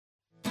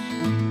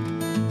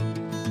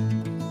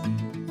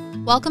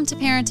Welcome to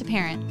Parent,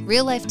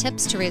 real-life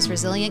tips to raise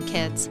resilient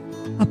kids.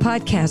 A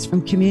podcast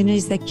from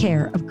communities that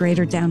care of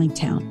Greater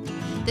Downingtown.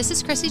 This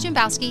is Chrissy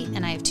Jimbowski,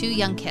 and I have 2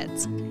 young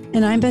kids.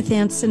 And I'm Beth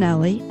Ann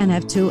Sinelli, and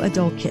have 2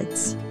 adult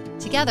kids.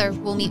 Together,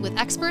 we'll meet with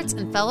experts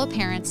and fellow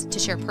parents to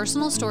share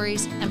personal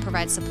stories and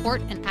provide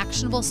support and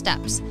actionable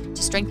steps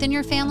to strengthen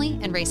your family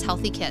and raise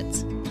healthy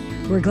kids.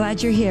 We're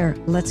glad you're here.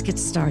 Let's get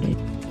started.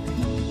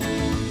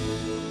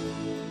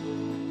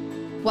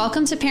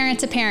 Welcome to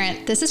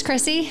Parent. This is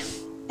Chrissy.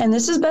 And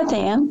this is Beth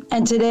Ann.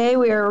 And today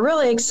we are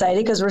really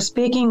excited because we're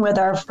speaking with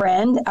our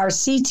friend, our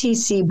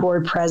CTC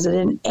board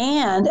president,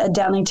 and a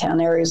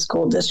Downingtown area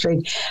school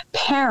district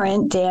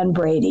parent, Dan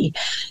Brady.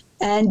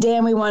 And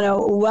Dan, we want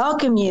to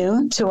welcome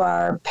you to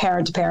our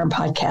Parent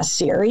podcast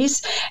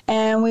series.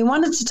 And we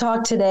wanted to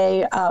talk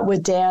today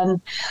with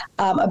Dan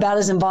about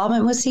his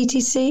involvement with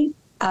CTC.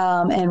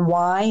 And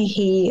why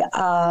he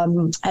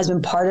has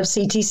been part of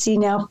CTC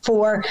now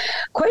for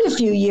quite a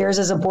few years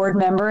as a board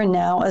member and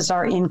now as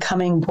our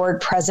incoming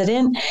board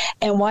president,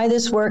 and why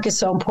this work is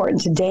so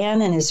important to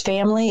Dan and his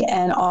family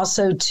and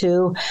also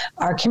to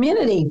our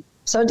community.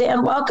 So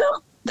Dan,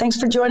 welcome. Thanks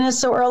for joining us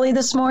so early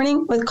this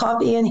morning with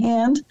coffee in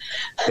hand.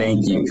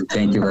 Thank you.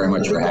 Thank you very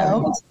much for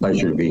having me. It's a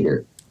pleasure to be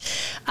here.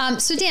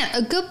 So Dan,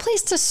 a good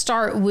place to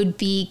start would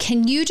be,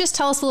 can you just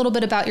tell us a little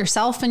bit about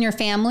yourself and your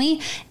family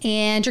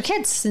and your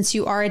kids, since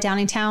you are a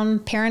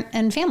Downingtown parent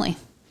and family?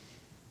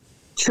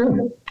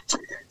 Sure.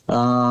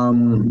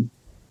 I'll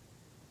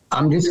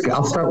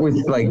start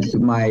with like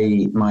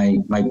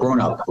my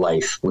grown-up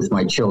life with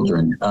my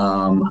children.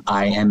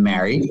 I am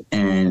married,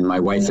 and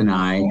my wife and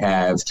I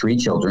have 3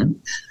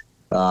 children.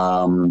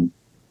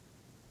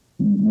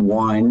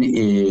 One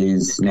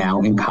is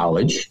now in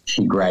college.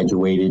 She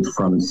graduated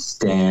from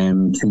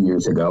STEM 2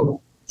 years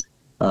ago.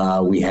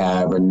 We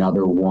have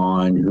another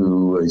one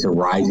who is a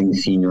rising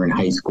senior in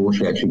high school.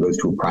 She actually goes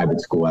to a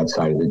private school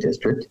outside of the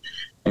district.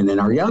 And then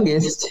our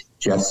youngest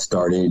just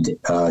started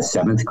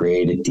 7th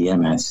grade at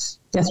DMS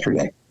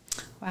yesterday.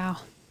 Wow.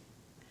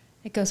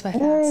 It goes by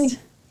fast. Yay.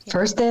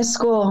 First day of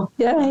school.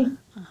 Yay.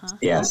 Uh-huh.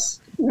 Yes.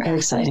 Very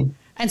exciting.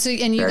 And so,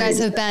 and you guys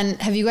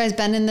have you guys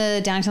been in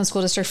the Downingtown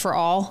School District for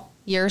all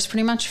years,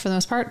 pretty much, for the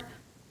most part?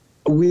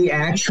 We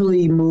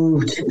actually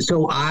moved.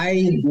 So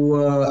I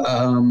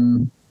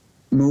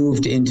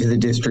moved into the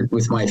district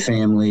with my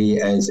family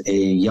as a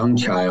young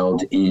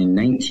child in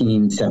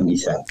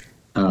 1977.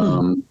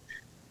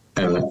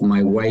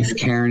 My wife,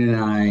 Karen, and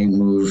I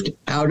moved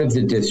out of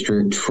the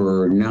district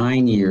for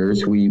 9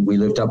 years. We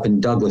lived up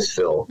in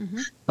Douglasville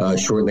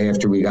shortly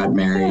after we got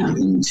married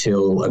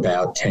until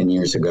about 10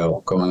 years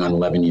ago, going on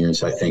 11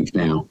 years, I think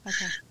now.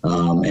 Okay.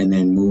 And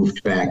then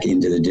moved back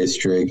into the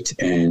district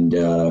and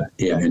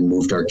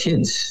moved our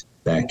kids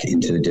back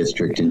into the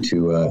district,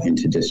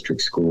 into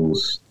district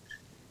schools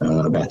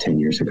about 10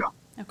 years ago.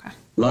 Okay.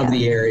 Love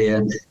the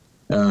area.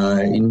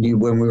 When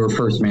we were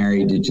first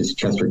married to just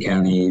Chester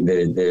County,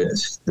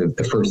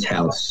 the first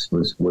house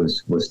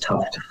was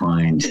tough to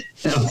find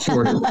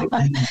affordably.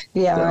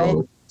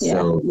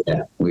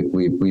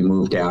 We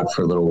moved out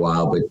for a little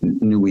while, but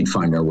knew we'd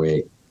find our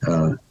way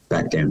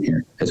back down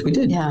here, as we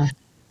did. Yeah.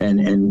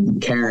 And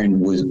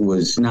Karen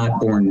was not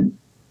born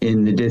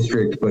in the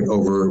district, but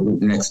over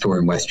next door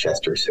in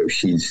Westchester, so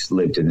she's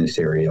lived in this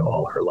area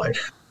all her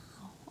life.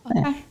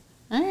 Okay.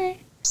 All right.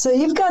 So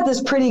you've got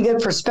this pretty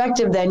good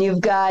perspective. Then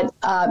you've got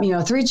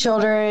 3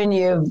 children.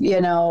 You've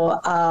had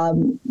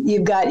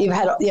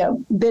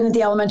been at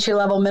the elementary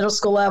level, middle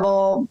school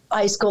level,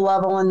 high school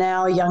level, and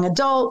now a young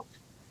adult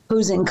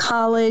who's in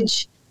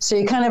college. So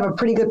you kind of have a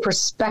pretty good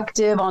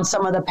perspective on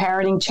some of the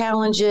parenting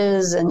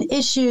challenges and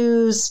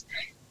issues.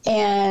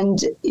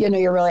 And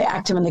you're really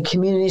active in the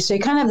community. So you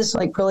kind of have this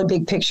like really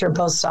big picture of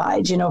both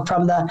sides.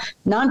 From the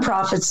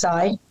nonprofit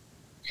side,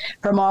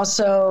 from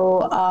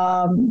also,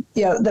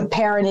 the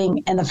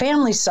parenting and the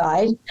family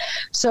side.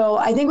 So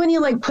I think when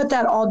you put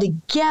that all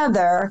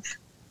together,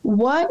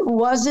 what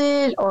was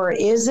it or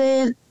is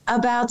it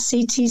about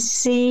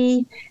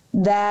CTC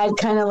that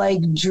kind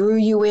of drew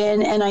you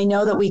in? And I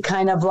know that we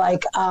kind of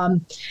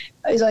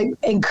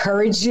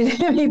encouraged you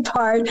to be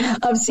part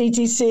of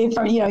CTC.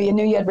 From you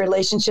knew you had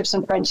relationships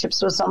and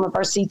friendships with some of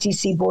our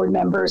CTC board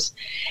members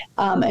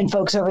and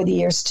folks over the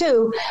years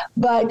too.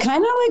 But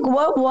kind of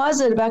what was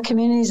it about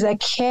communities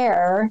that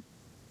care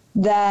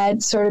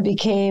that sort of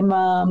became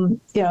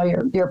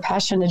your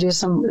passion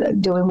to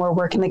doing more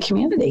work in the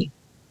community?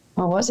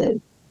 What was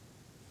it?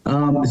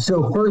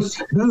 So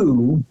first,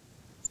 who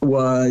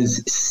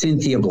was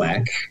Cynthia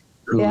Black,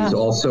 who is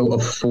also a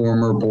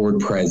former board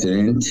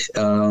president,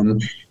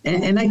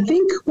 and I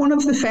think one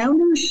of the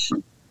founders,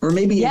 or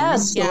maybe a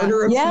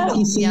starter of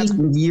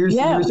CTC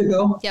years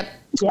ago. Yep.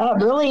 Yeah,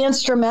 really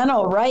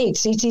instrumental, right?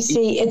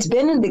 CTC, it's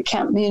been in the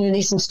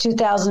community since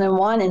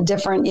 2001 in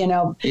different,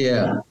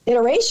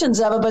 iterations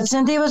of it. But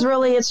Cynthia was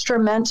really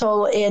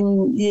instrumental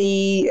in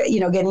the,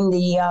 getting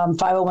the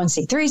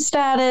 501c3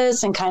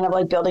 status and kind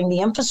of building the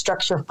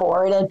infrastructure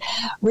for it and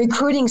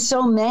recruiting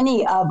so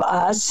many of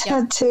us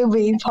to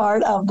be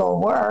part of the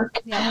work,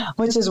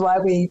 which is why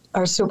we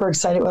are super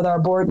excited with our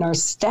board and our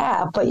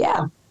staff. But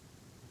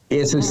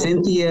Yeah, so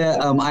Cynthia,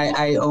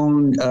 I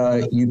own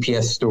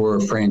UPS store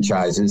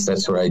franchises.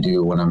 That's what I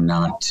do when I'm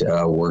not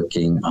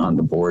working on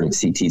the board of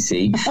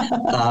CTC.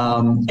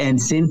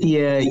 And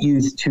Cynthia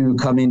used to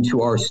come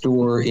into our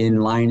store in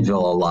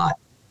Lionville a lot.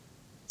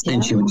 Yeah.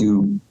 And she would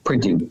do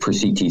printing for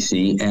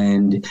CTC.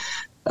 And,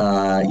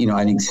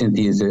 I think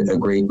Cynthia is a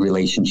great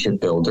relationship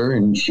builder,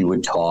 and she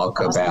would talk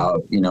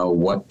about,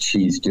 what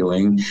she's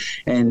doing.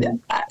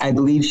 And I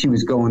believe she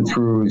was going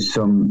through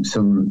some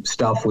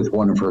stuff with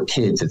one of her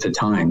kids at the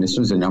time. This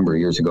was a number of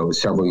years ago,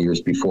 several years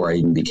before I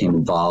even became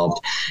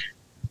involved.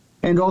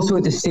 And also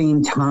at the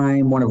same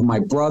time, one of my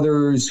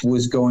brothers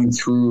was going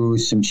through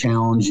some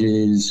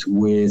challenges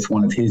with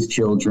one of his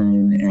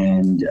children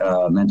and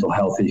mental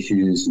health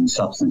issues and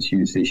substance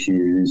use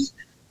issues.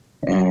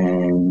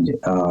 And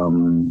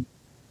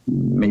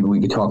maybe we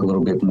could talk a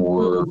little bit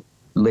more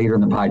later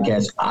in the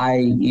podcast.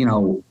 I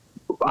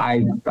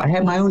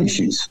had my own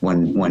issues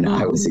when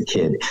I was a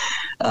kid.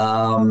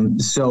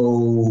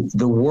 So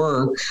the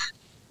work,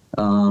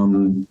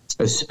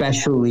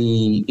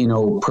 especially,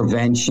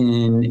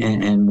 prevention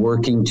and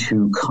working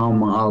to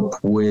come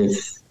up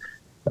with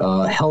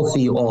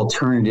healthy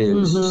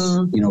alternatives,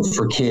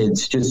 for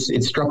kids,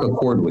 it struck a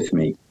chord with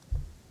me.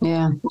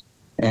 Yeah.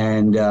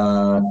 And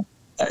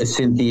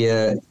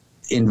Cynthia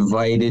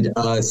invited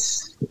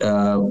us,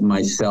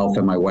 myself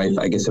and my wife,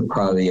 I guess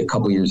probably a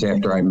couple years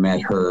after I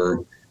met her,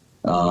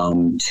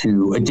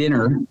 to a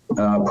dinner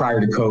prior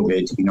to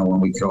COVID,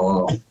 when we could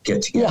all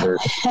get together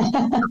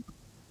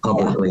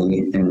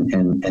publicly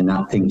and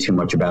not think too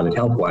much about it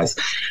health-wise.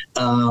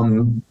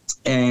 And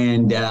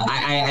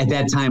I at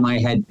that time, I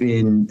had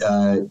been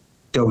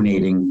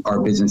donating.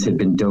 Our business had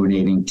been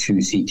donating to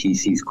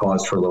CTC's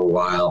cause for a little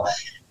while.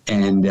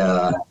 And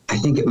I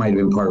think it might have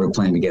been part of a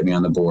plan to get me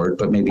on the board,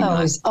 but maybe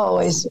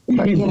always.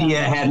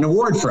 Cynthia had an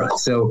award for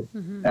us. So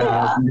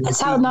that's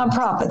how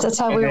nonprofits, that's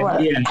how we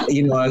work. Yeah,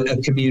 a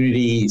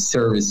community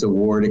service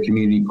award, a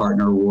community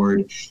partner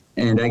award.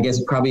 And I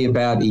guess probably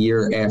about a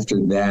year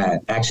after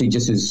that, actually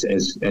just as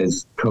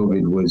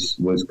COVID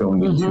was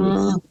going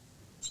into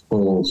its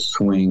full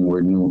swing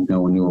where no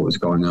one knew what was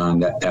going on,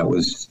 that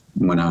was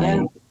when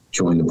I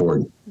joined the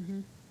board.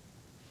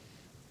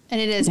 And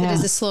it is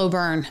a slow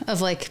burn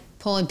of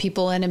pulling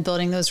people in and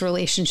building those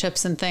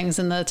relationships and things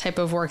and the type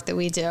of work that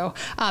we do.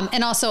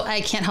 And also,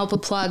 I can't help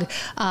but plug,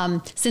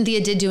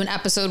 Cynthia did do an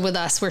episode with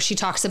us where she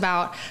talks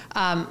about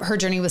her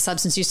journey with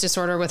substance use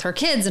disorder with her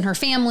kids and her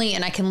family.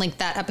 And I can link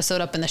that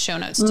episode up in the show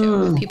notes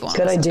too. If people want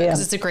good idea.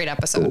 Because it's a great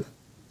episode.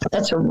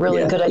 That's a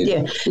really good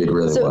idea. It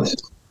really was.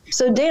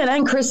 So Dan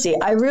and Christy,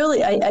 I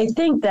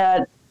think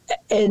that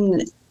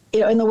in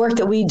the work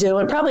that we do,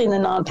 and probably in the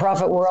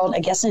nonprofit world, I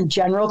guess in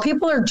general,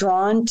 people are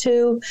drawn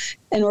to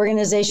an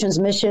organization's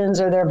missions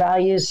or their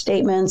values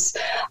statements,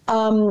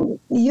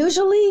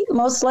 usually,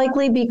 most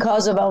likely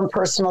because of own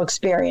personal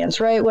experience,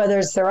 right? Whether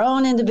it's their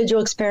own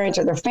individual experience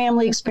or their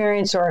family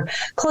experience or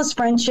close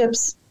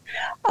friendships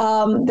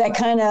that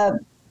kind of,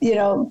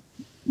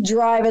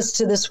 drive us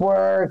to this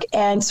work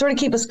and sort of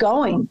keep us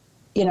going,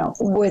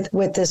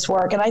 with this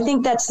work. And I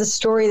think that's the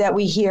story that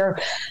we hear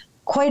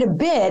quite a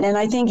bit. And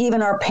I think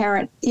even our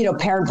parent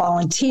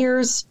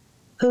volunteers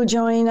who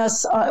join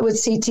us with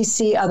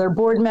CTC, other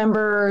board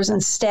members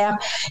and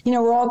staff,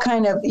 we're all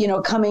kind of,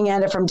 coming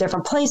at it from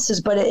different places,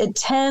 but it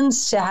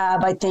tends to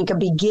have, I think, a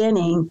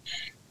beginning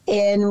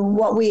in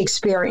what we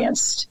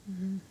experienced.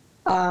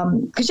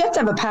 Because you have to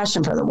have a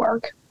passion for the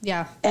work.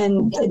 Yeah.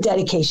 And a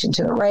dedication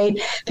to it, right?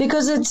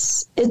 Because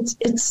it's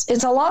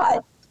a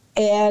lot.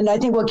 And I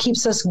think what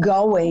keeps us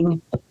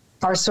going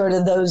are sort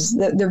of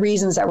the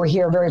reasons that we're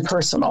here, very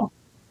personal.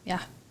 Yeah.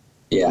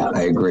 Yeah,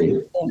 I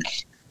agree.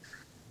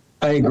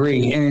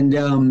 And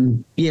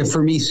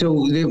for me, so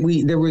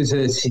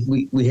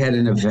we had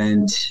an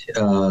event,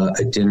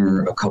 a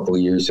dinner a couple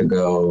of years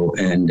ago,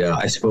 and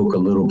I spoke a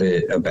little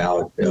bit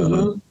about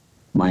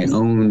my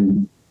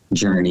own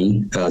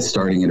journey,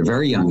 starting at a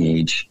very young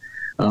age.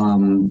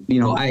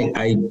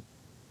 I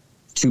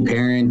 2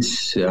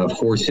 parents,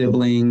 4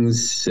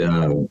 siblings,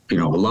 a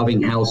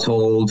loving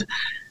household.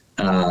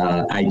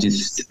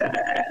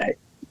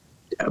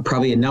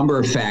 Probably a number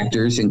of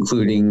factors,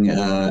 including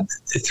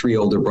 3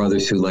 older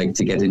brothers who like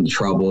to get into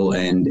trouble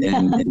and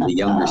the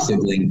younger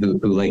sibling who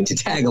like to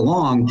tag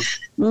along.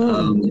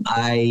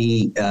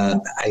 I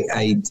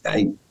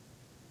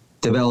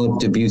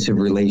developed abusive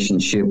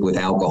relationship with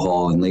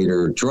alcohol and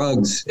later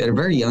drugs at a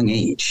very young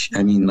age.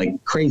 I mean,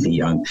 like crazy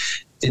young.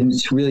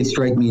 Didn't really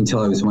strike me until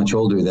I was much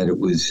older that it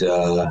was,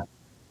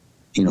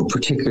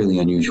 particularly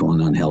unusual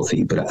and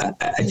unhealthy. But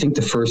I think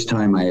the first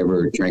time I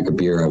ever drank a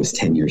beer, I was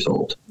 10 years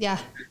old. Yeah.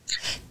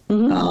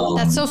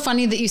 That's so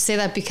funny that you say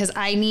that, because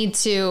I need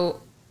to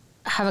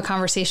have a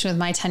conversation with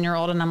my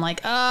 10-year-old and I'm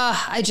like,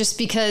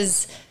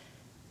 because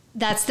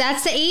that's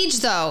the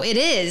age though. It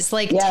is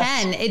 10.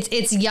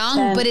 It's young,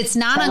 10, but it's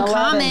not 10,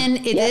 uncommon.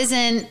 11. It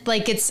isn't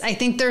I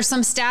think there's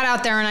some stat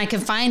out there and I can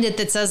find it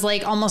that says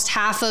almost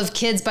half of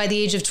kids by the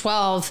age of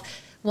 12,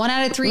 1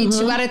 out of 3,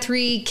 2 out of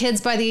 3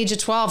 kids by the age of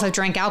 12 have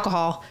drank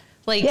alcohol.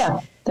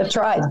 They've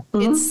tried.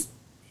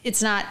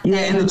 it's not. Yeah,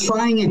 and the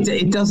trying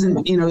it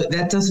doesn't,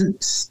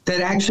 that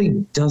actually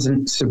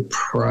doesn't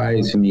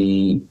surprise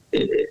me.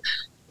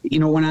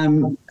 When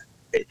I'm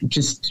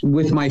just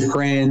with my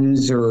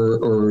friends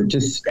or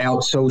just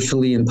out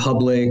socially in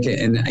public,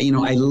 and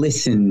I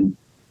listen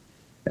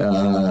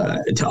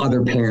to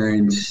other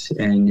parents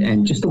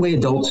and just the way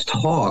adults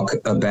talk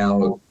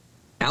about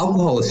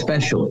alcohol,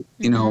 especially.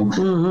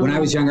 When I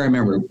was younger, I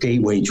remember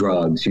gateway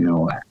drugs,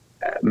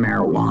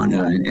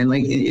 marijuana, and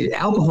like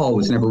alcohol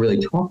was never really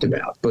talked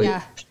about, but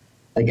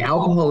like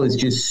alcohol is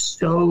just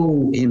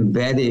so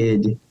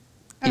embedded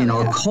in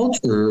our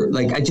culture.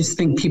 Like, I just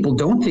think people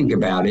don't think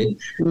about it.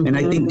 And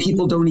I think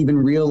people don't even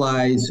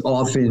realize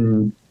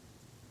often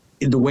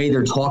the way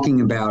they're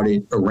talking about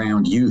it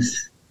around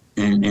youth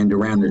and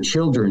around their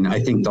children. I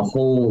think the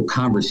whole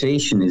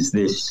conversation is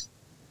it's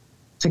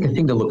like a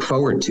thing to look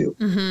forward to.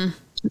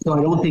 So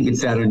I don't think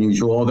it's that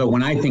unusual. Although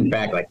when I think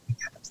back, like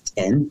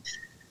 10,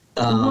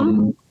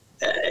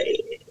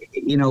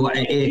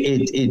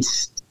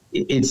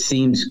 it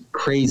seems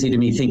crazy to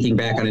me thinking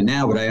back on it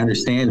now, but I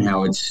understand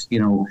how it's,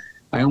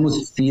 I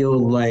almost feel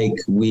like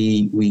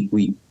we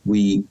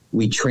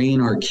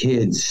train our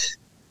kids,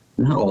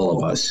 not all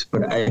of us,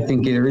 but I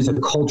think there is a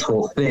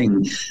cultural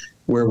thing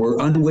where we're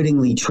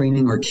unwittingly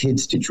training our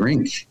kids to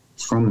drink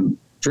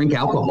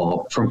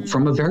alcohol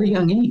from a very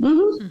young age.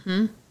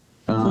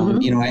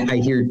 I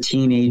hear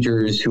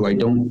teenagers who I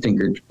don't think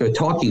are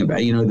talking about,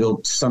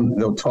 they'll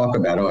talk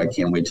about, I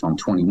can't wait till I'm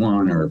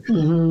 21, or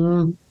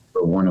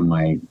one of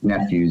my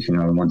nephews,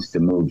 wants to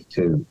move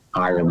to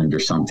Ireland or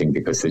something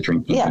because they're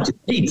drinking at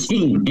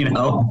 18,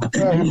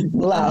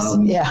 Less.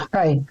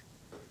 Right.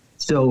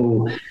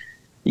 So,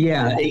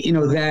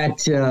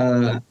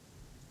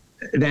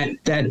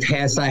 that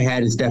past I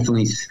had is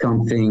definitely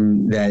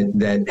something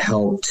that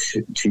helped,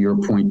 to your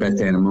point, Beth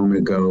Ann, a moment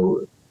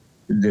ago.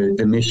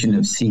 The mission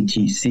of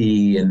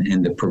CTC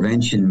and the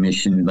prevention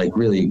mission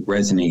really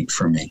resonate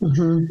for me.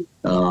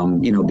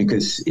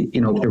 Because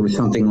if there was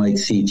something like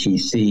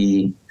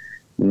CTC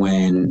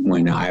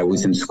when I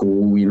was in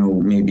school,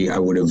 maybe I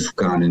would have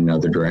gone in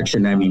another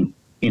direction. I mean,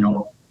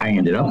 I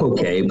ended up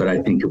okay, but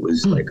I think it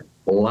was like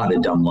a lot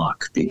of dumb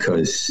luck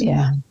because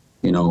I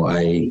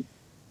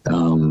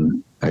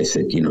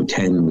said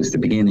 10 was the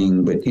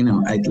beginning, but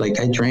I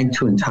drank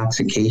to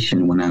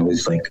intoxication when I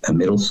was like a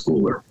middle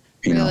schooler.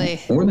 Really?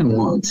 More than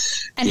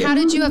once. And how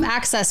did you have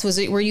access?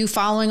 Were you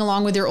following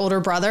along with your older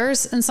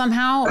brothers and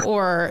somehow,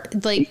 or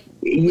was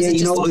it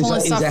just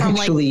pulling stuff from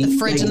the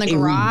fridge in the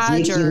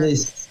garage,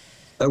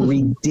 a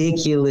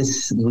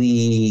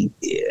ridiculously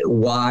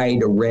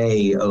wide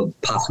array of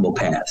possible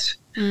paths.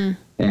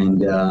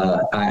 And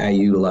I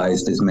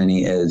utilized as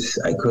many as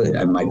I could.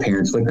 My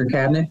parents' liquor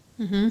cabinet,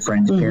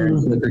 friends'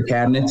 parents' liquor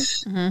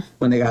cabinets.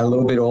 When they got a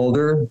little bit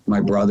older,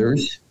 my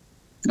brothers.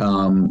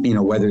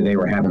 Whether they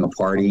were having a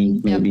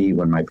party, maybe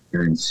when my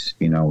parents,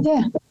 out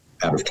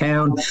of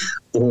town,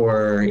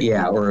 or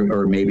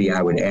maybe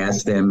I would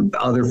ask them,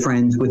 other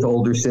friends with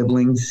older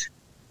siblings.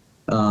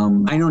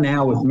 I know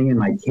now with me and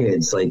my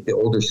kids, like the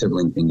older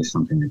sibling thing is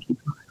something to keep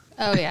an eye on.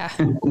 Oh yeah.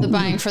 The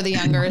buying for the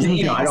younger.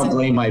 I don't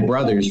blame my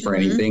brothers for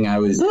anything. I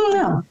was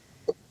more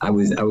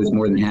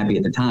than happy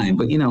at the time,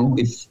 but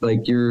if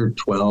like you're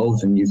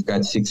 12 and you've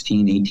got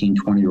 16, 18,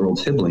 20-year-old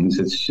siblings,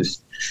 it's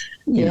just,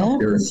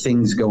 there are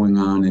things going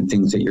on and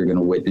things that you're going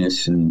to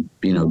witness and,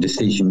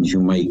 decisions you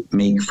might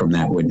make from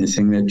that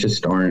witnessing that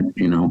just aren't,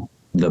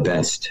 the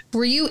best.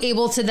 Were you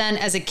able to then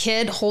as a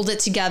kid hold it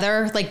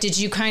together? Like, did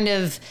you kind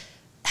of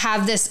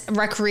have this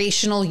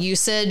recreational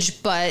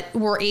usage, but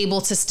were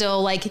able to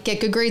still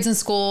get good grades in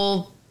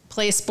school,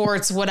 play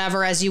sports,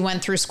 whatever, as you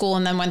went through school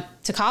and then went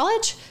to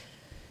college?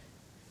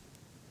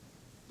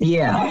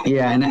 Yeah.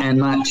 And I'm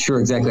not sure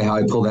exactly how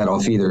I pulled that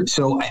off either.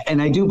 So,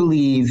 and I do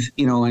believe,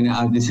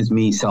 and this is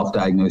me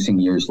self-diagnosing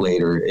years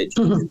later.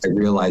 I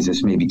realized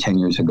this maybe 10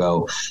 years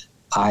ago.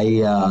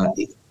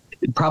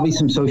 Probably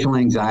some social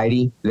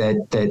anxiety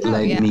that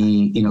led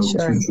me, to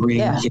drink.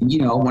 Yeah. And,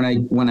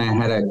 when I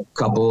had a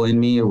couple in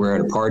me or we're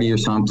at a party or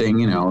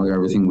something,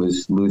 everything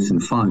was loose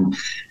and fun.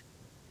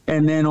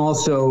 And then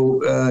also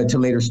to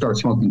later start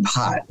smoking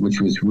pot, which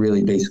was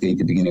really basically at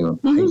the beginning of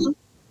high school.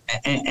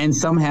 And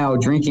somehow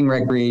drinking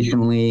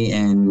recreationally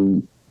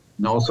and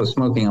also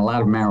smoking a lot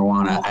of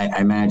marijuana,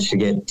 I managed to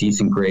get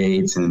decent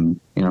grades. And,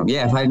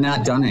 if I had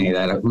not done any of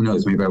that, who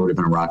knows, maybe I would have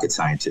been a rocket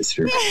scientist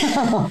or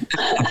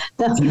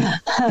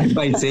if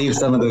I'd saved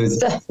some of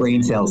those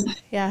brain cells.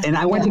 Yeah. And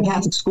I went to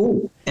Catholic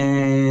school.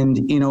 And,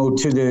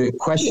 to the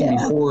question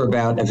before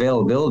about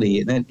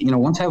availability, that,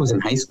 once I was in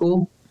high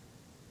school,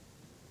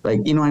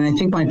 and I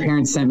think my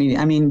parents sent me,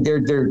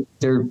 they're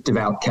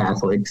devout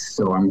Catholics,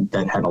 so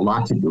that had a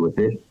lot to do with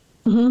it.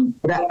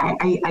 But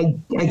I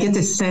get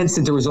the sense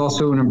that there was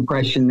also an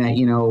impression that,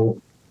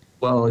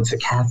 it's a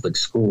Catholic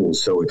school,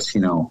 so it's,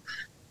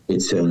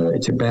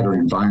 it's a better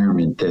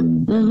environment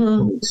than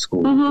public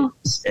school.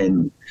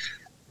 And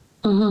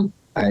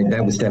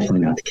that was definitely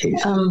not the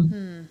case.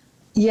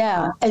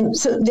 Yeah. And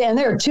so, Dan,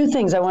 there are two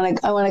things I want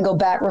to go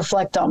back,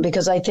 reflect on,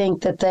 because I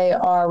think that they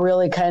are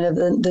really kind of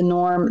the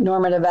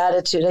normative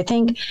attitude. I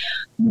think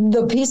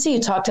the piece that you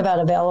talked about,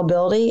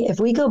 availability, if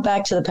we go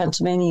back to the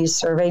Pennsylvania Youth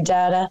Survey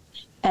data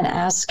and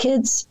ask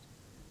kids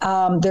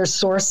their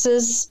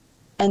sources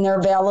and their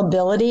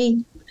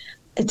availability,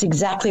 it's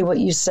exactly what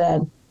you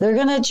said. They're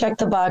going to check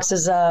the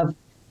boxes of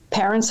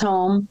parents'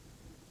 home,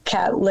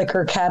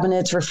 liquor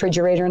cabinets,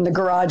 refrigerator in the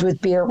garage with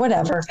beer,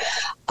 whatever.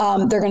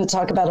 They're going to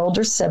talk about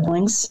older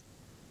siblings.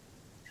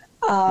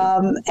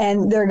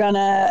 And they're going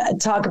to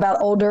talk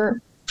about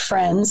older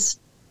friends.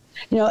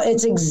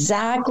 It's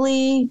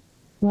exactly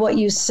what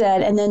you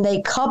said. And then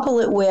they couple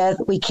it with,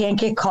 we can't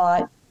get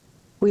caught.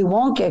 We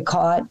won't get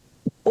caught.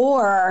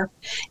 Or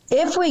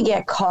if we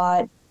get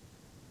caught,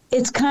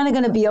 it's kind of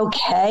going to be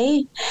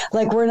okay.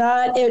 Like, we're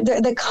not,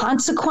 the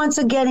consequence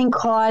of getting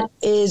caught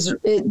is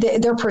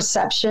their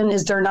perception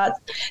is they're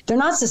not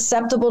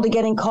susceptible to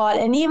getting caught.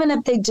 And even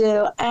if they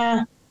do,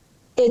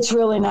 it's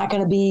really not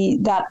going to be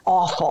that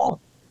awful.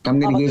 I'm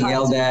going to get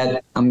yelled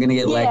at. I'm going to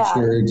get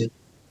lectured.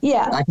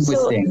 Yeah. I can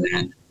withstand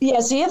that.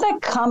 Yeah. So you have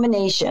that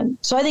combination.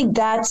 So I think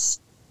that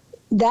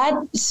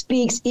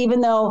speaks,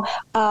 even though,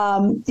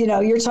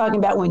 you're talking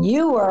about when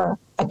you were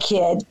a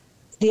kid,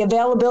 the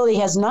availability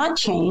has not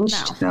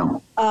changed.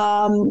 No.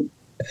 And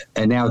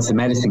now it's the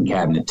medicine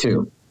cabinet,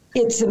 too.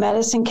 It's the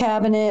medicine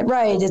cabinet.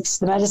 Right. It's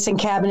the medicine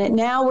cabinet.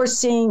 Now we're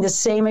seeing the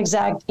same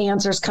exact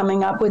answers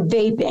coming up with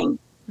vaping,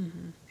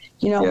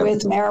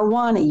 with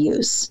marijuana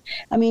use.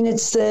 I mean,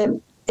 it's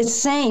the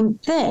same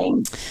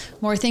thing.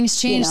 More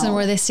things change than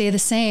where they stay the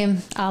same,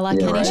 a la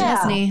Kenny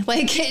Chesney.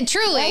 Like,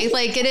 truly,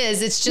 like it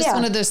is. It's just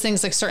one of those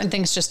things, like certain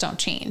things just don't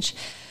change.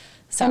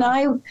 So. And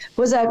I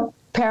was that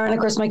parent. Of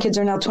course, my kids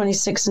are now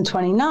 26 and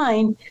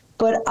 29,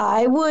 but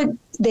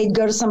they'd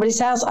go to somebody's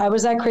house. I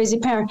was that crazy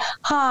parent.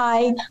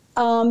 Hi,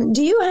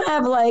 do you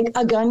have like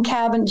a gun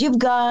cabinet? Do you have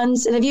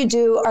guns? And if you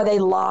do, are they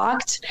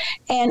locked?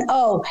 And,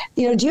 do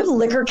you have a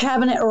liquor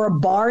cabinet or a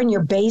bar in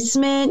your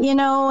basement,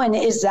 and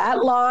is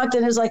that locked?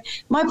 And it's like,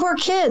 my poor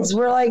kids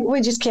were like,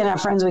 we just can't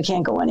have friends. We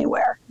can't go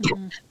anywhere.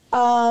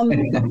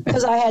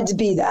 Because I had to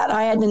be that.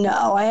 I had to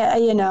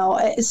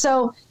know.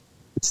 So,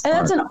 and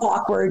that's an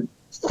awkward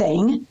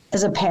thing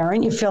as a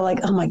parent. You feel like,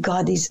 oh my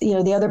God, these,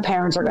 the other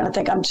parents are going to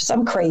think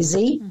I'm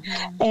crazy.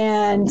 Mm-hmm.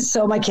 And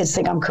so my kids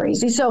think I'm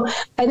crazy. So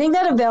I think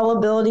that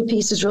availability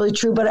piece is really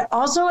true. But I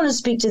also want to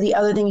speak to the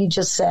other thing you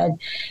just said.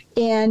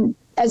 And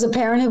as a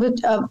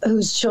parent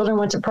whose children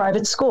went to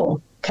private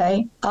school,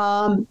 okay,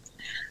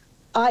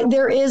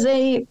 there is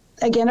a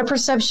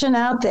perception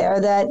out there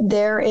that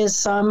there is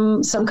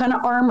some kind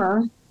of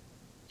armor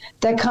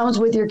that comes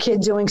with your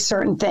kid doing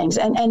certain things.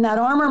 And that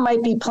armor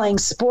might be playing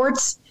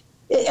sports.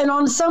 And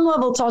on some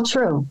level, it's all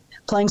true.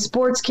 Playing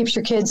sports keeps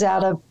your kids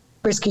out of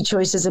risky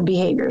choices and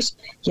behaviors.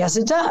 Yes,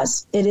 it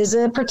does. It is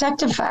a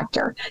protective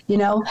factor.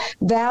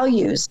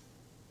 Values,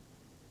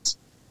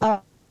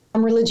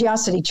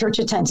 religiosity, church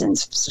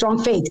attendance,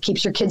 strong faith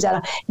keeps your kids out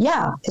of.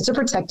 Yeah, it's a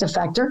protective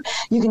factor.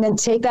 You can then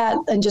take that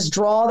and just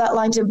draw that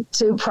line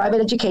to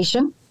private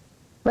education,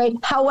 right?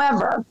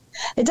 However,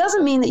 it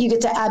doesn't mean that you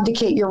get to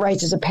abdicate your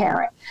rights as a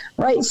parent,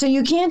 right? So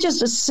you can't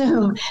just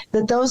assume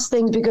that those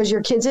things, because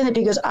your kid's in it,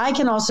 because I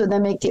can also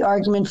then make the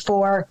argument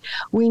for,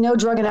 we know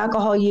drug and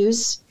alcohol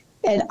use,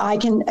 and I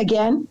can,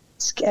 again,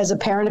 as a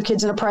parent of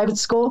kids in a private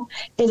school,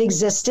 it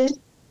existed.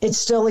 It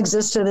still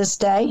exists to this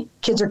day.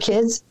 Kids are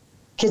kids.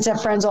 Kids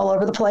have friends all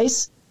over the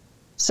place.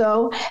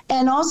 So,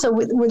 and also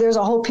where there's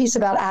a whole piece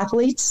about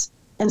athletes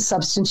and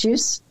substance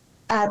use,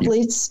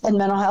 athletes and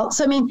mental health.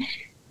 So, I mean,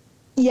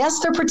 yes,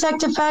 they're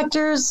protective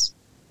factors,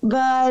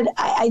 but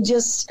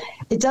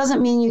it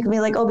doesn't mean you can be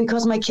like, oh,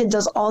 because my kid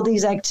does all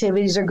these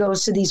activities or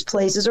goes to these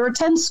places or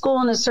attends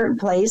school in a certain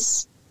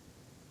place,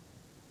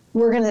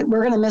 we're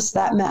gonna miss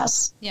that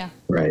mess. Yeah.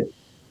 Right.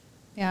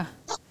 Yeah.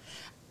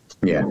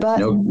 Yeah. But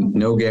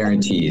no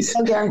guarantees.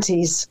 No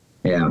guarantees.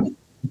 Yeah.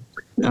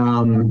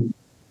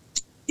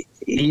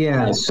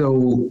 Yeah.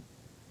 So,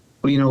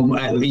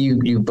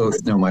 you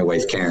both know my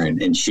wife,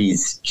 Karen, and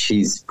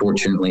she's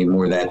fortunately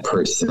more that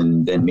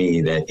person than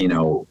me that,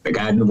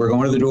 we're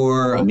going to the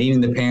door, I'm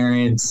meeting the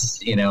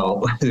parents,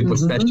 mm-hmm.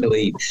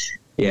 especially,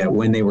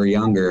 when they were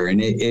younger.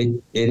 And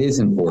it is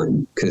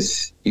important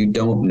because you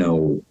don't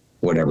know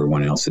what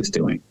everyone else is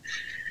doing.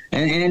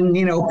 And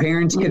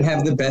parents could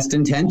have the best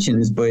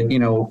intentions, but,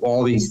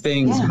 all these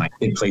things, my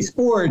kid plays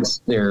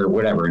sports, they're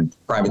whatever, in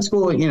private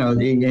school,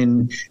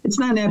 and it's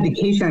not an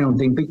abdication, I don't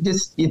think, but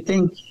just you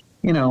think,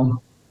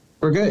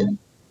 we're good.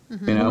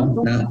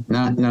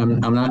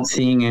 Mm-hmm. I'm not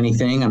seeing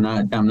anything. I'm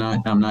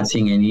not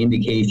seeing any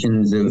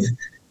indications of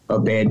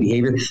bad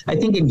behavior. I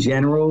think in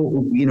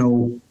general,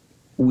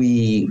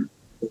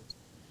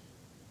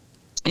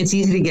 it's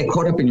easy to get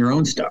caught up in your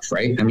own stuff,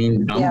 right? I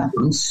mean,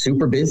 I'm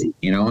super busy,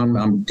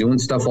 I'm doing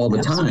stuff all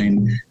the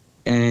time.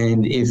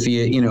 And if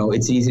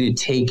it's easy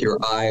to take your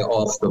eye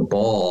off the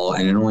ball,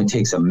 and it only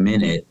takes a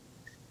minute.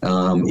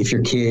 If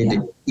your kid,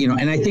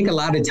 and I think a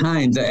lot of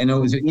times, I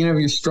know, if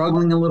you're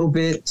struggling a little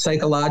bit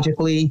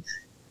psychologically,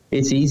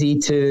 it's easy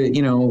to,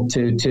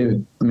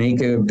 to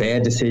make a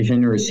bad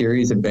decision or a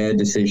series of bad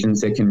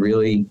decisions that can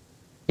really,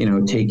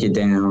 take you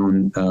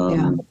down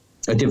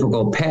a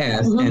difficult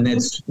path. Mm-hmm. And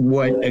that's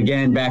what,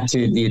 again, back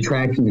to the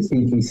attraction to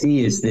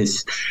CTC is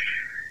this,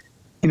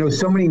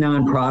 so many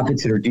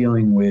nonprofits that are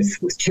dealing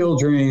with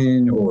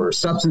children or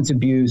substance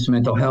abuse,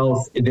 mental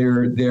health.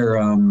 They're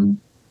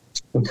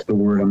what's the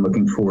word I'm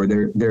looking for?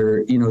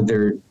 They're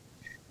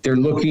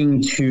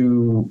looking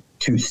to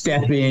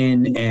step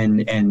in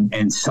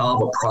and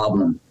solve a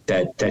problem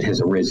that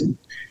has arisen,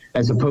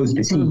 as opposed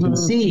to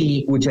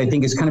CTC, which I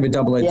think is kind of a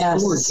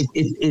double-edged sword.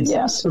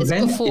 It's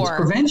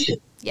prevention.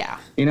 Yeah.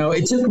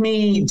 It took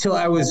me till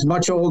I was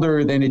much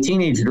older than a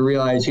teenager to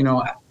realize,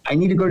 I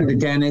need to go to the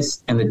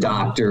dentist and the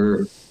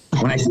doctor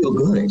when I feel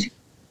good,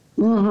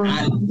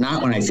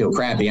 not when I feel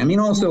crappy. I mean,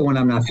 also when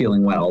I'm not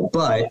feeling well,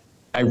 but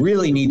I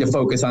really need to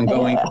focus on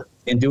going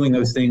and doing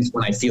those things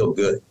when I feel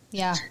good.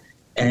 Yeah.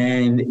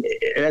 And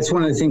that's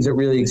one of the things that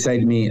really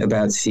excited me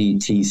about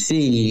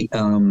CTC.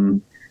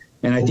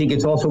 And I think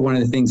it's also one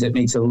of the things that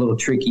makes it a little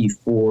tricky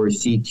for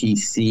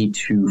CTC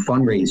to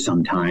fundraise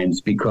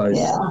sometimes because,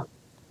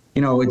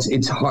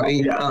 it's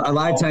hard. A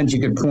lot of times you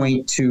could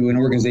point to an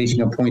organization,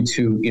 can point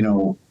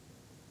to,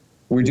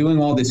 we're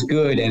doing all this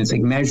good and it's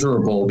like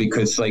measurable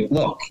because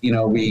look,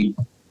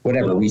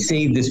 we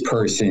saved this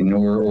person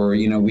or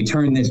we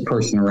turned this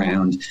person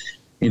around.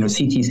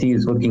 CTC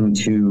is looking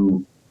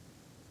to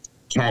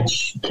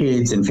catch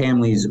kids and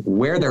families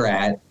where they're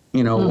at,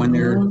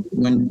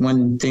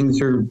 when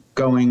things are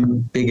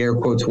going, big air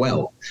quotes,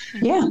 well.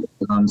 Yeah.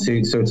 So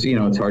it's,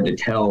 it's hard to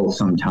tell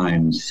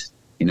sometimes,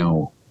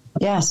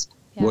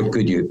 what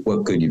good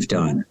you've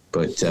done.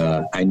 But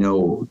I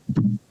know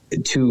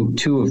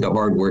two of the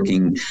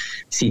hardworking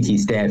CT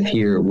staff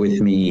here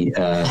with me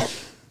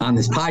on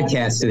this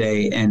podcast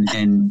today,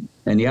 and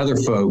the other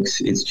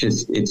folks.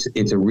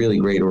 It's a really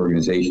great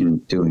organization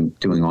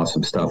doing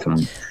awesome stuff,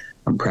 and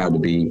I'm proud to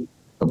be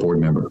a board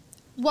member.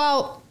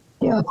 Well,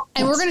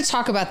 and we're going to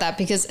talk about that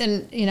because,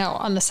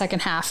 on the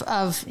second half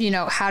of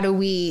how do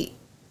we,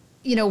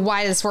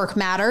 why this work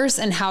matters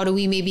and how do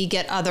we maybe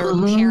get other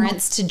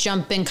parents to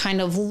jump and kind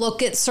of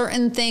look at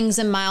certain things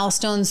and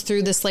milestones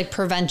through this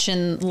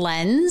prevention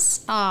lens.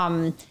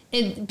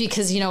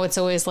 Because, it's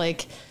always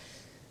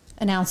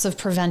an ounce of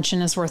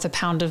prevention is worth a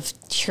pound of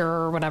cure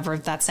or whatever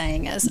that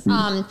saying is.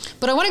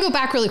 But I want to go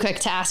back really quick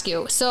to ask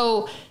you.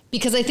 So,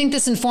 because I think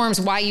this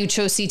informs why you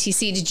chose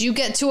CTC. Did you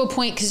get to a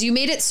point, because you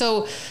made it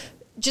so,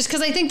 just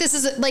because I think this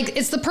is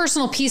it's the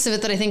personal piece of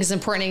it that I think is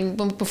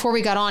important. Before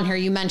we got on here,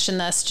 you mentioned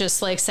this, just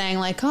saying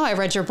oh, I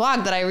read your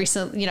blog that I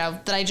recently,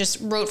 that I just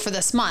wrote for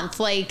this month.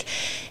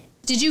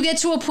 Did you get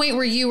to a point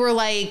where you were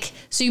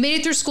so you made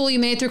it through school, you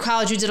made it through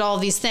college, you did all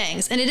of these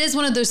things. And it is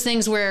one of those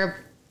things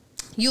where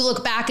you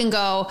look back and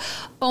go,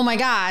 oh my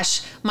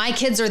gosh, my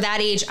kids are that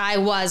age I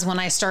was when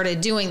I started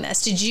doing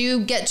this. Did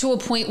you get to a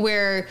point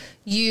where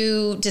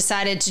you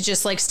decided to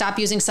just stop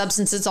using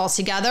substances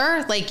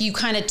altogether? You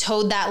kind of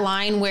towed that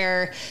line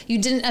where you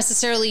didn't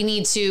necessarily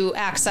need to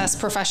access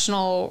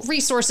professional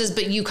resources,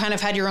 but you kind of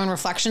had your own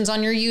reflections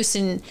on your use,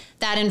 and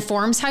that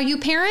informs how you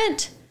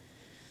parent?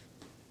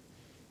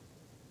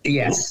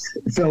 Yes.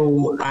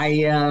 So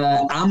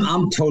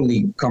I'm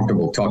totally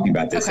comfortable talking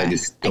about this. Okay.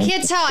 I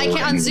can't tell.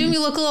 On Zoom you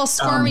look a little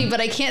squirmy,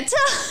 but I can't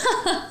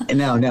tell.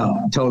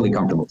 No, totally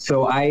comfortable.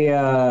 So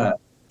I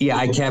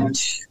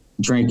kept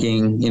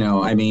drinking,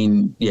 my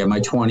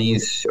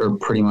 20s are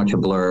pretty much a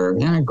blur.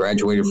 Yeah, I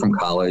graduated from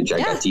college.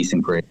 I got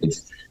decent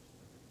grades.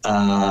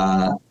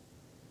 And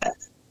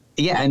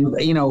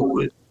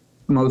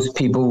most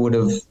people would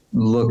have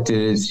looked at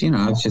it as,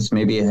 it's just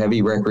maybe a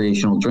heavy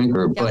recreational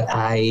drinker, but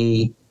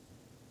I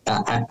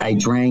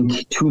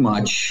drank too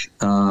much,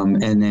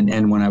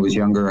 and when I was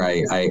younger,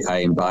 I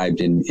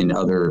imbibed in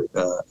other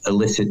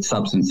illicit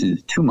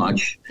substances too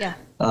much. Yeah.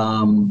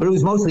 But it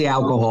was mostly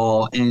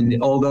alcohol,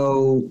 and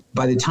although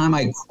by the time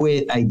I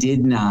quit, I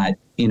did not,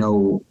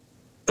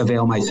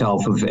 avail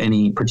myself of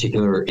any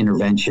particular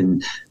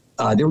intervention.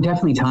 There were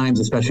definitely times,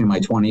 especially in my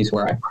 20s,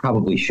 where I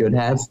probably should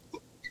have.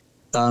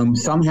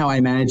 Somehow I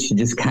managed to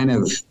just kind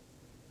of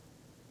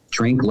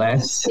drink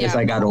less as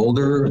I got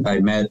older. I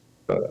met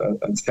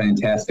a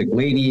fantastic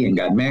lady and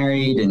got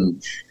married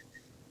and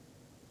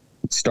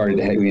started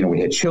to have, we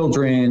had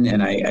children,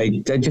 and I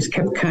just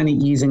kept kind of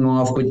easing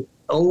off, but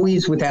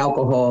always with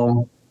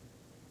alcohol.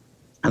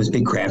 I was a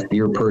big craft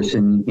beer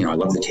person. I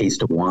love the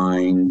taste of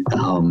wine.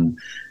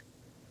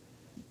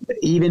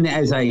 Even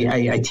as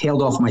I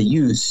tailed off my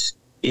use,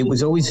 it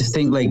was always this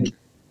thing,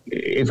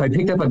 if I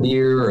picked up a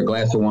beer or a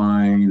glass of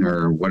wine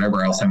or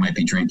whatever else I might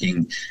be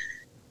drinking,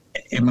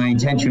 and my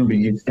intention would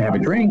be just to have a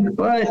drink,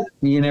 but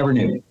you never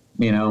knew.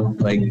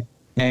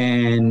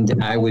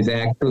 And I was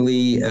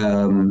actually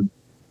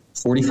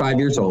 45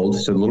 years old,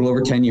 so a little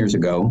over 10 years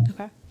ago.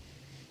 Okay.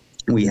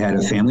 We had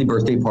a family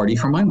birthday party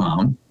for my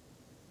mom,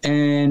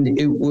 and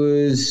it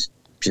was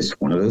just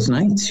one of those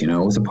nights, it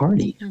was a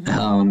party.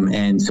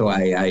 And so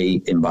I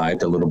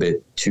imbibed a little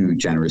bit too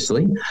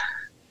generously,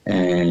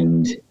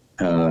 and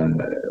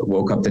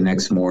woke up the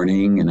next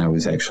morning and I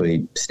was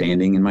actually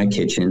standing in my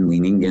kitchen,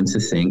 leaning against the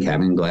sink,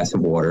 having a glass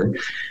of water.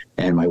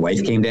 And my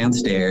wife came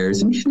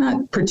downstairs, and she's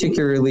not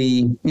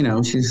particularly,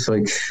 she's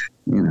like,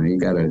 you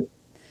got to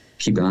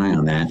keep an eye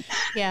on that.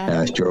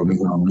 Yeah. She drove me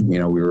home. We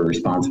were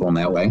responsible in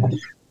that way.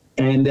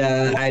 And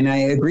I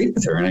agreed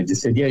with her, and I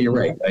just said, yeah, you're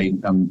right.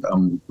 I'm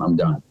done.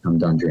 I'm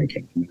done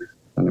drinking.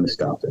 I'm going to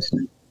stop this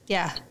now.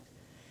 Yeah.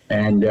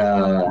 And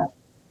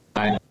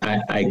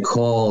I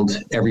called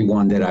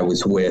everyone that I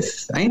was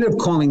with. I ended up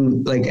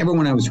calling like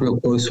everyone I was real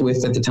close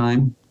with at the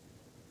time.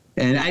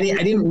 And I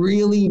didn't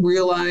really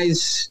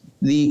realize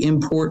the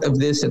import of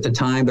this at the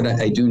time, but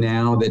I do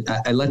now.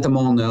 That I let them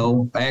all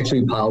know. I actually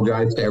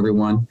apologized to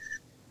everyone.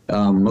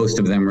 Most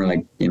of them were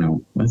like, what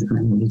are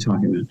you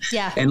talking about?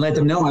 Yeah. And let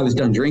them know I was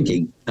done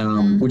drinking,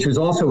 which was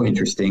also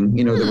interesting.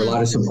 There were a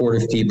lot of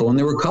supportive people, and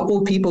there were a couple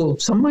of people,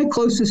 some of my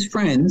closest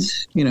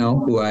friends,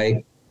 who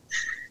I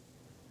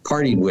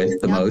partied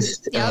with the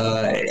most,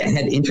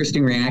 had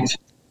interesting reactions,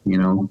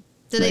 Did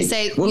they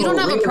say, you don't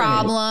have a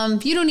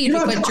problem, you don't need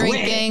to quit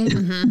drinking?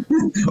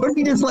 Mm-hmm. Or if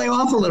you just lay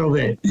off a little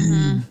bit?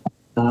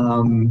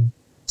 Mm-hmm.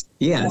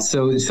 Yeah,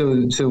 so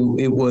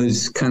it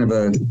was kind of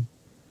a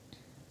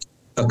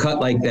cut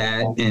like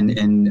that,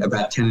 and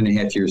about 10 and a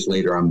half years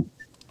later, I'm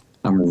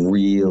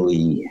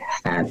really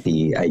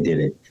happy I did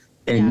it.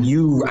 And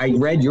I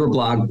read your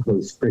blog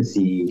post,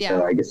 Chrissy,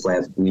 I guess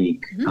last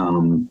week,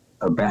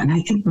 about, and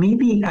I think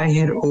maybe I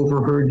had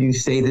overheard you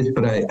say this,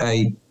 but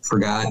I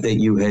forgot that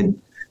you had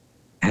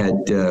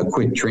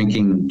quit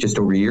drinking just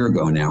over a year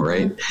ago now,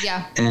 right?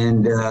 Yeah.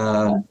 And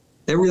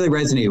that really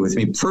resonated with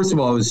me. First of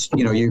all, it was,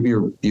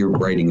 your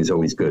writing is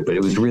always good, but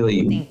it was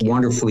really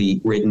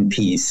wonderfully written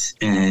piece,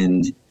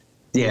 and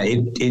yeah,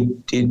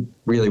 it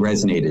really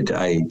resonated.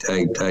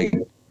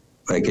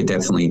 I could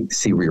definitely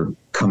see where you're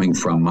coming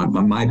from.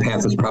 My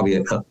path was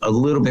probably a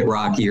little bit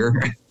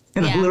rockier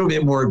and a little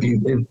bit more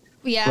abusive.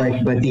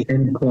 Yeah. But the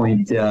end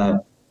point,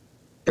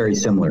 very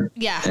similar.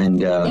 Yeah. And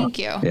thank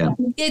you. Yeah.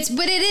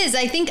 But it is,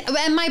 I think,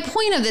 and my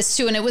point of this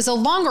too, and it was a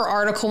longer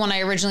article when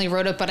I originally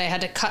wrote it, but I had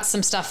to cut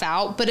some stuff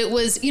out. But it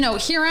was,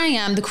 here I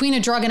am, the queen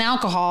of drug and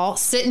alcohol,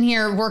 sitting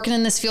here working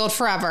in this field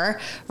forever,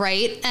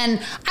 right?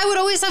 And I would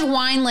always have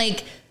wine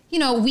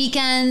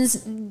weekends,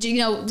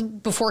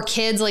 before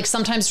kids, like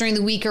sometimes during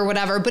the week or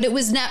whatever. But it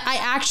was I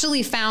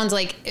actually found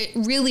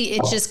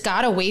it just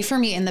got away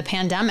from me in the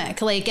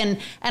pandemic. And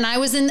I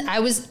was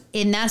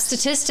in that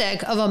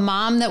statistic of a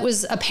mom that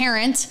was a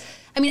parent.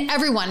 I mean,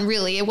 everyone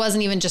really, it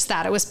wasn't even just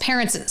that. It was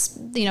parents,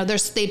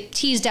 they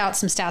teased out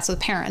some stats with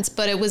parents,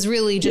 but it was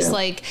really just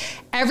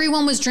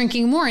everyone was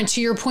drinking more. And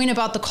to your point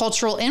about the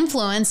cultural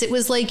influence, it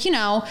was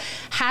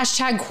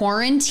hashtag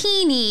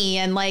quarantini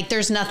and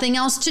there's nothing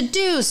else to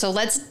do. So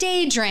let's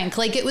day drink.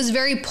 It was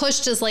very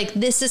pushed as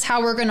this is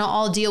how we're going to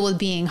all deal with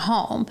being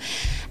home.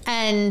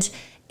 And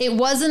it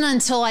wasn't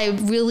until I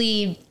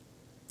really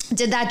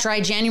did that dry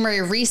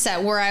January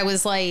reset where I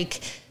was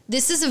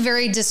this is a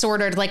very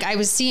disordered, I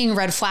was seeing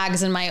red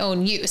flags in my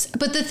own use.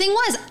 But the thing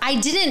was, I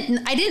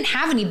didn't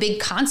have any big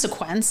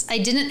consequence. I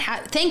didn't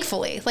have,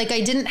 thankfully,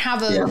 I didn't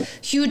have a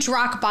huge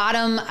rock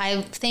bottom.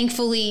 I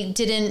thankfully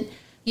didn't,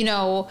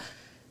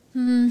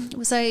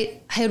 I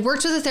had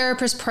worked with a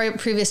therapist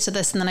previous to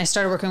this, and then I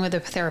started working with a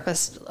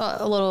therapist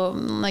a little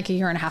a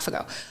year and a half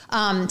ago.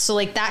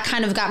 So that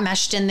kind of got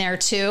meshed in there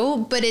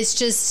too. But it's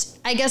just,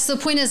 I guess the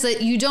point is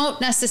that you don't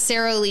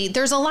necessarily,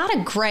 there's a lot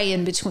of gray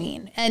in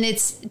between. And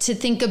it's to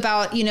think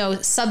about,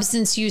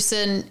 substance use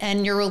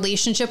and your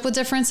relationship with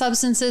different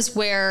substances,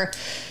 where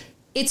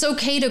it's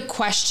okay to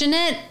question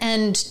it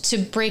and to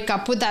break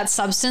up with that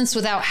substance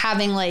without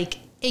having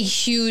a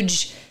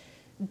huge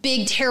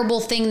big, terrible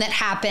thing that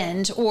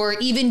happened, or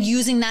even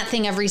using that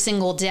thing every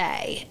single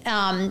day.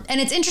 And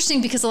it's interesting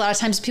because a lot of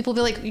times people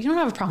will be like, you don't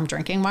have a problem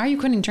drinking. Why are you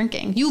quitting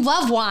drinking? You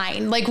love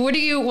wine.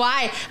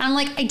 Why? And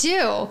I'm I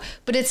do,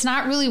 but it's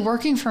not really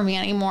working for me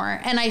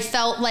anymore. And I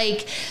felt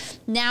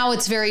now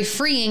it's very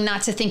freeing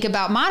not to think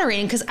about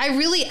moderating, because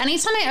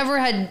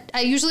anytime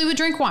I usually would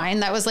drink wine.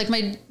 That was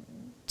my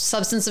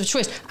substance of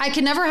choice. I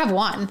could never have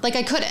one.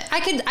 I couldn't.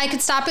 I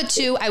could stop at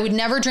 2. I would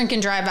never drink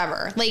and drive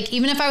ever.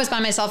 Even if I was by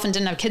myself and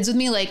didn't have kids with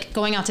me,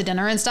 going out to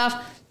dinner and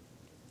stuff,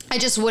 I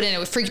just wouldn't. It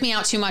would freak me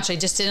out too much. I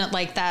just didn't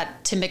like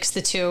that, to mix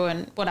the two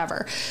and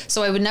whatever.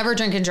 So I would never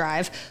drink and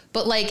drive.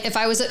 But if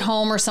I was at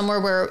home or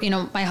somewhere where,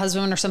 my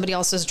husband or somebody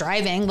else was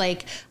driving,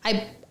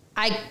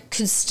 I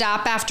could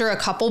stop after a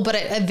couple, but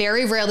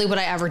very rarely would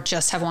I ever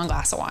just have one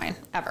glass of wine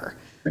ever.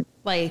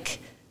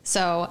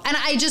 So, and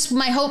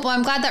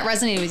I'm glad that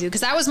resonated with you,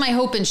 because that was my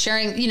hope in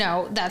sharing,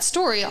 that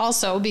story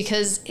also,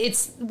 because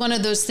it's one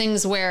of those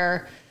things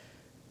where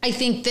I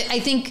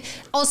think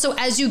also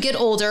as you get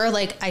older,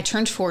 I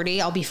turned 40,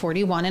 I'll be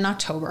 41 in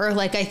October.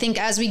 I think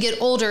as we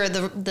get older,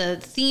 the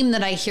theme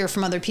that I hear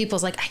from other people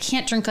is I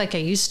can't drink like I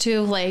used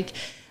to.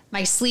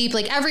 My sleep,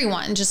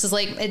 everyone just is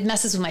it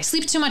messes with my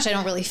sleep too much. I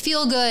don't really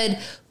feel good,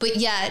 but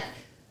yet,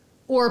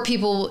 or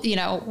people,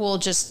 will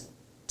just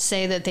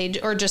say that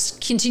or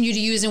just continue to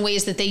use in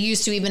ways that they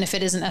used to, even if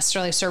it isn't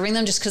necessarily serving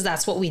them, just because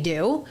that's what we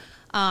do.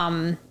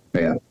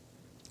 Yeah.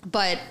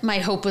 But my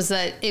hope was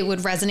that it would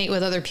resonate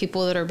with other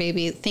people that are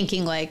maybe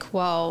thinking like,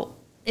 well,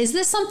 is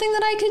this something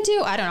that I could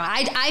do? I don't know.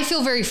 I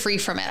feel very free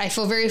from it. I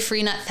feel very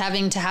free not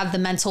having to have the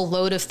mental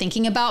load of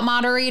thinking about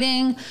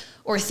moderating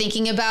or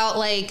thinking about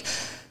like,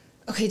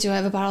 okay, do I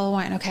have a bottle of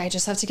wine? Okay, I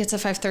just have to get to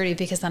 5:30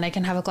 because then I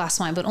can have a glass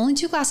of wine, but only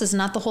 2 glasses,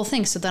 not the whole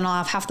thing. So then I'll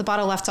have half the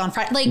bottle left on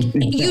Friday. Like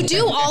you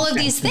do all of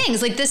these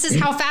things. Like this is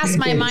how fast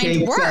my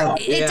mind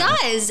works. It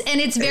does.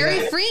 And it's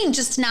very freeing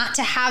just not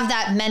to have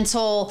that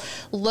mental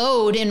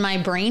load in my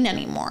brain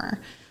anymore.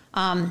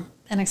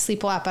 And I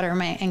sleep a lot better.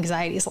 My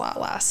anxiety is a lot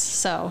less.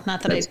 So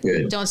not that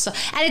don't.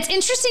 And it's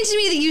interesting to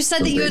me that you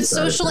said that you had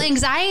social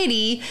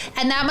anxiety,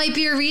 and that might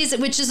be a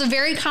reason, which is a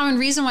very common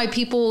reason why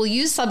people will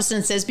use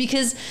substances,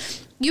 because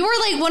you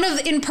are like one of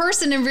in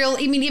person in real,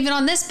 I mean, even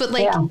on this, but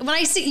like when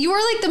I see you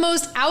are like the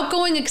most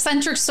outgoing,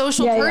 eccentric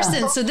social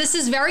person. So this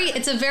is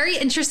it's a very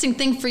interesting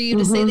thing for you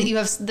to say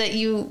that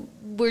you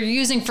were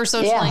using for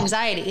social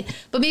anxiety,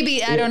 but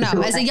maybe, I don't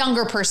know, as a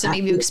younger person,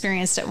 maybe you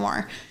experienced it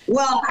more.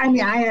 Well, I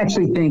mean, I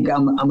actually think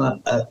I'm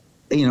a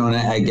you know, and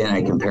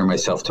I compare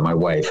myself to my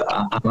wife.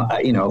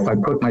 You know, if I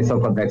put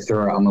myself up next to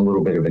her, I'm a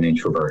little bit of an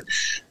introvert.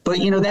 But,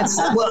 you know, that's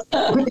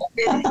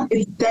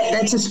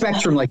that's a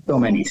spectrum like so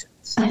many things.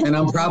 And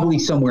I'm probably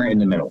somewhere in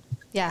the middle.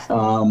 Yeah.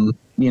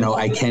 You know,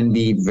 I can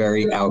be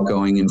very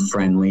outgoing and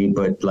friendly,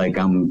 but like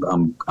I'm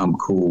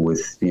cool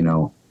with, you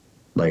know,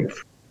 like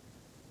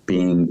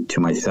being to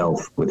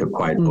myself with a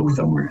quiet book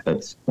somewhere.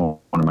 That's one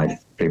of my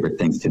favorite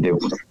things to do.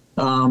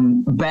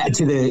 Back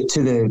to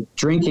the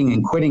drinking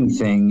and quitting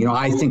thing, you know,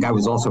 I think I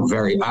was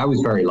very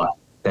lucky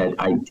that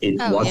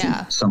it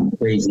wasn't some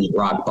crazy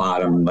rock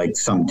bottom, like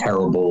some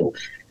terrible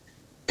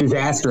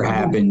disaster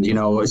happened, you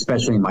know,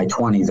 especially in my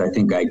 20s. I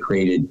think I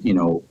created, you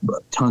know,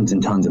 tons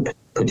and tons of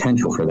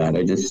potential for that.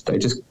 I just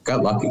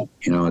got lucky,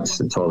 you know, it's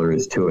all there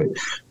is to it.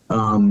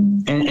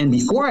 And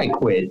before I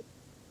quit,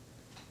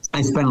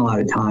 I spent a lot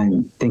of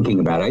time thinking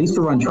about it. I used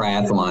to run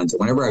triathlons.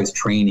 Whenever I was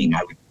training,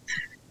 I would,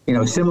 you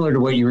know, similar to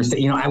what you were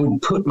saying, you know, I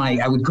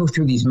would go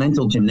through these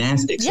mental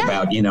gymnastics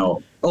about, you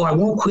know, oh, I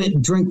won't quit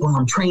and drink while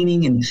I'm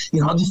training. And, you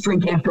know, I'll just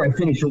drink after I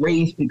finish a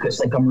race because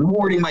like I'm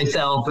rewarding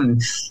myself.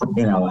 And,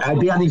 you know, I'd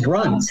be on these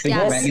runs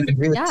thinking about, you know,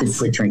 really to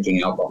quit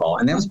drinking alcohol.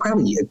 And that was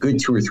probably a good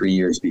 2 or 3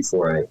 years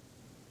before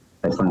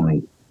I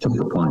finally took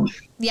the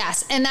plunge.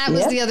 Yes. And that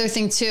was the other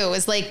thing too,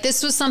 is like,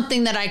 this was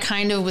something that I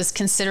kind of was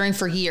considering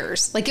for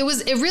years. Like it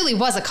really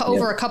was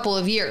over a couple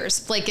of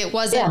years. Like it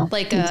wasn't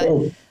like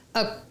a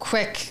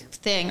quick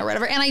thing or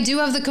whatever. And I do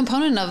have the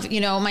component of,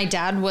 you know, my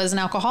dad was an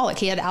alcoholic.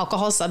 He had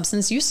alcohol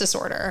substance use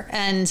disorder.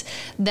 And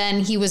then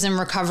he was in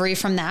recovery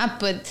from that,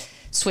 but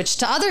switched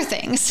to other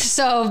things.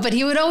 So, but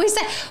he would always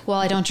say, well,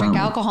 I don't drink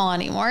alcohol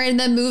anymore, and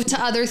then move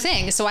to other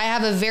things. So I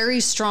have a very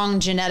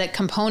strong genetic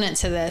component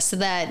to this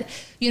that,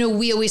 you know,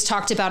 we always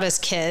talked about as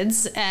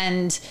kids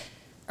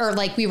or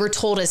like we were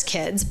told as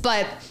kids,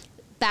 but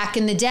back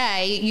in the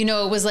day, you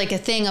know, it was like a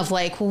thing of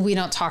like, well, we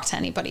don't talk to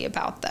anybody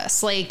about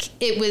this. Like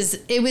it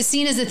was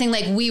seen as a thing,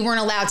 like we weren't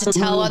allowed to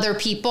tell other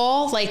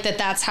people like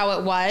that's how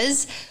it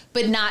was.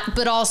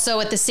 But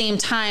also at the same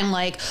time,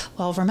 like,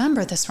 well,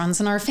 remember this runs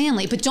in our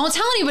family, but don't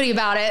tell anybody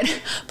about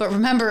it. But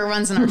remember it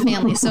runs in our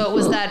family. So it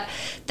was that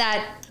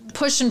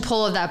push and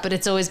pull of that, but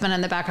it's always been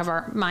in the back of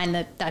our mind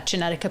that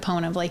genetic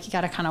component of like, you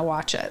got to kind of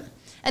watch it.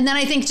 And then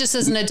I think just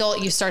as an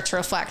adult, you start to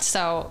reflect.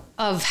 So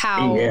of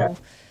how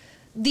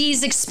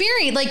these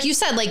experience, like you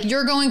said, like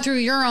you're going through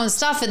your own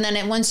stuff. And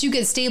then once you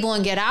get stable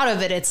and get out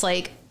of it, it's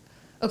like,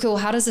 okay, well,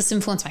 how does this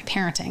influence my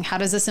parenting? How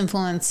does this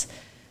influence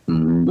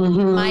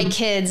my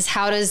kids?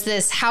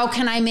 How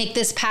can I make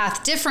this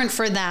path different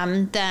for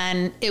them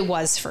than it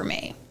was for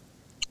me?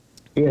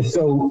 Yeah.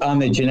 So on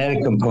the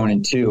genetic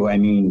component too, I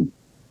mean,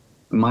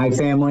 my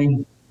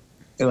family,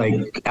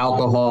 like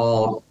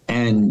alcohol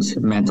and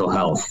mental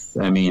health.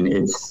 I mean,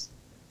 it's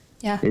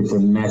a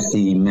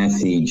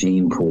messy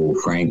gene pool,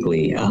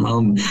 frankly.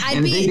 And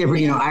the big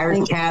difference, you know,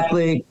 Irish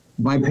Catholic,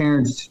 my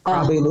parents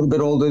probably a little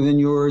bit older than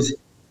yours.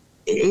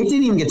 It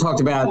didn't even get talked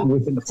about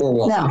within the four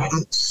walls of the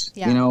house.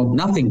 You know,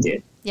 nothing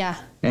did. Yeah.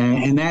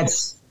 And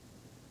that's,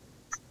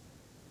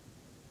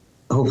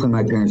 hopefully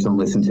my parents don't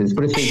listen to this,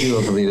 but if they do,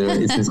 hopefully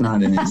this is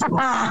not an insult.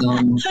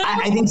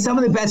 I think some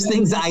of the best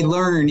things I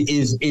learned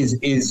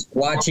is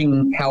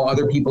watching how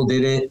other people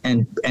did it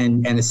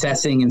and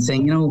assessing and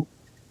saying, you know,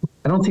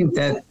 I don't think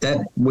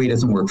that way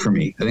doesn't work for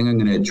me. I think I'm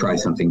going to try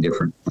something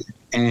different.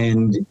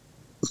 And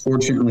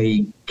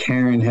fortunately,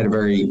 Karen had a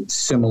very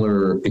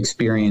similar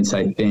experience,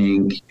 I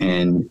think,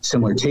 and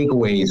similar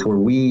takeaways where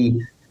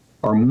we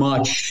are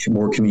much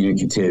more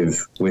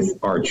communicative with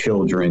our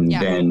children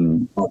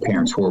than our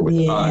parents were with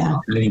us.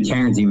 I think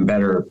Karen's even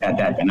better at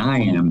that than I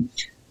am.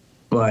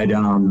 But,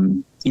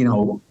 you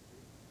know,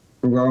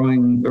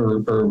 growing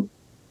or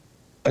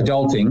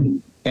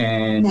adulting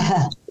and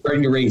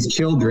starting to raise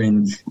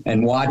children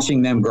and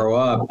watching them grow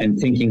up and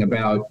thinking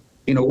about,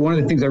 you know, one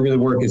of the things I really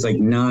work is like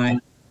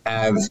not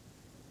have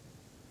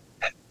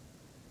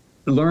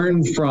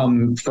learn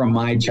from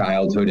my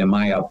childhood and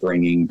my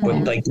upbringing,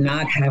 but like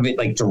not have it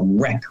like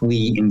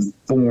directly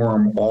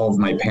inform all of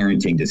my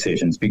parenting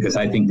decisions, because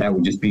I think that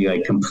would just be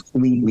like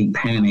completely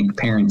panic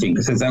parenting.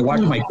 Because as I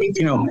watch my kids,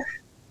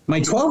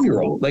 my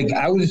 12-year-old, like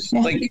I was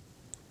like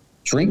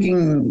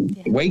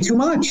drinking way too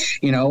much,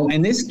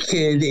 and this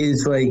kid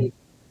is like,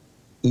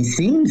 he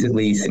seems at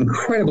least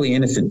incredibly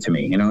innocent to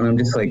me, and I'm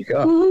just like,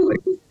 oh, like,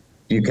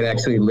 you could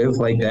actually live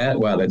like that?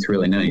 Wow, that's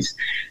really nice.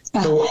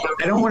 So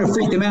I don't want to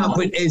freak them out,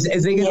 but as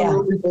they get a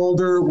little bit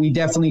older, we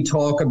definitely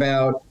talk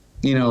about,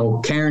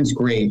 Karen's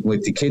great.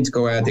 With the kids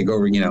go out, they go,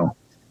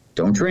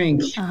 don't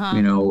drink.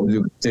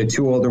 The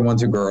two older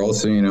ones are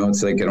girls, so,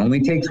 it's like, it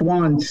only takes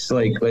once.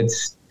 Like,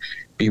 let's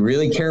be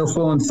really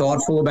careful and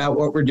thoughtful about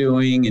what we're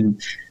doing.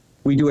 And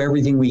we do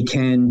everything we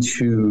can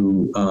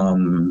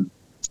to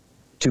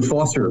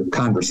foster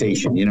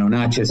conversation,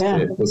 not just,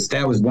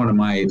 that was one of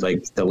my,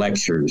 the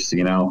lectures, so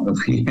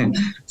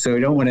we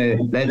don't want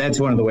to, that's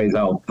one of the ways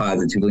I'll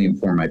positively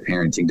inform my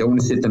parenting. Don't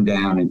want to sit them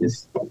down and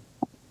just,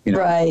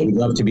 right. We'd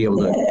love to be able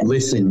to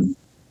listen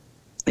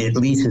at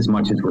least as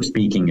much as we're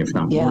speaking, if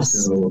not more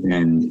so,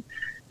 and,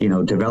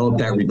 develop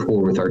that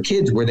rapport with our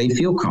kids where they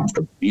feel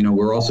comfortable.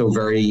 We're also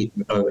very,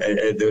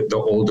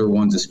 the older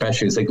ones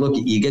especially, it's like, look,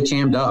 you get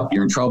jammed up,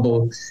 you're in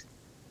trouble.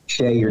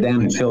 Shay, you're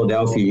down in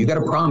Philadelphia. You got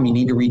a problem. You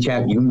need to reach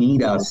out. You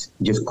need us.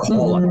 Just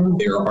call us.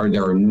 There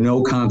are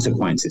no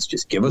consequences.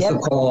 Just give us a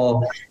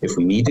call. If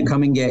we need to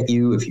come and get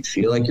you, if you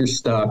feel like you're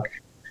stuck,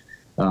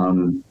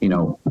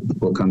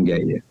 we'll come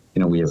get you.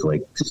 We have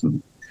like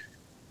some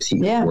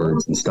secret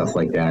words and stuff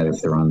like that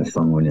if they're on the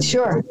phone. And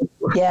sure.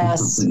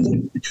 Yes.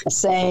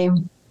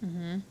 Same.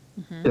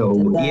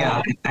 So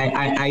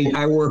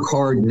I work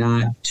hard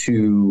not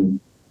to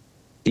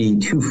be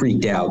too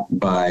freaked out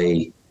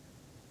by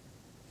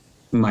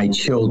my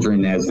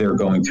children as they're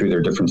going through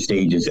their different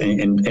stages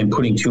and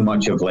putting too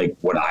much of like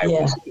what I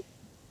was.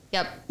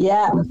 Yep.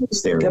 Yeah.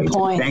 Good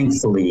point.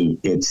 Thankfully,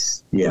 it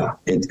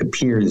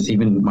appears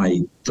even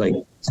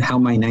how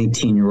my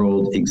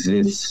 19-year-old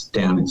exists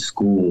down at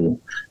school.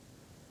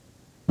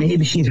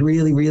 Maybe she's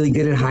really, really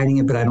good at hiding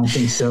it, but I don't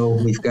think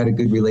so. We've got a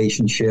good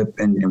relationship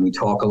and we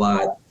talk a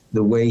lot.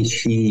 The way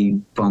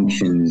she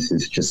functions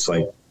is just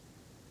like,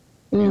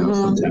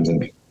 sometimes I'm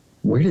like,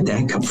 where did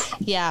that come from?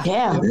 Yeah.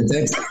 Yeah.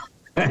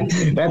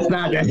 That's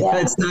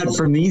not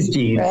from these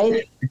genes,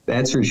 right?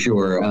 That's for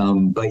sure.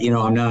 But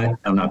I'm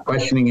not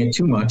questioning it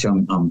too much.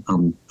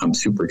 I'm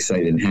super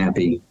excited and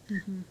happy.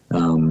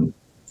 And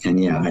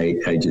I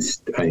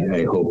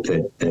hope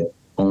that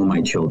all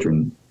my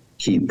children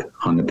keep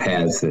on the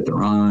paths that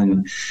they're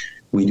on.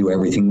 We do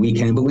everything we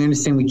can, but we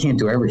understand we can't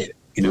do everything.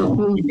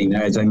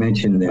 As I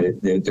mentioned,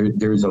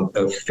 there's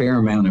a fair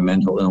amount of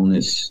mental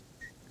illness,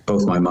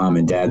 both my mom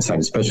and dad's side,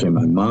 especially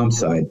my mom's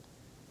side.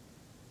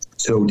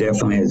 So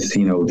definitely as,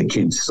 the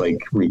kids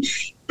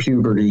reach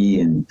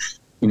puberty and,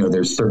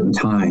 there's certain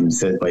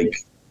times that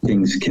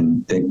things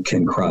can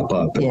crop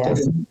up. But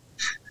definitely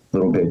a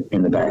little bit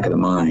in the back of the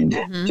mind,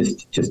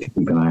 just to keep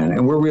an eye on it.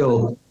 And we're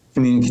real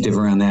communicative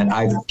around that.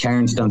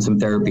 Karen's done some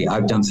therapy.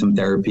 I've done some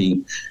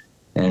therapy.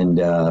 And,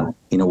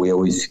 we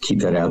always keep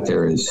that out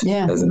there as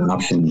an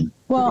option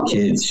for the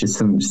kids, just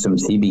some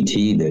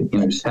CBT that,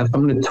 just have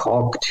someone to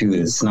talk to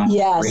that's not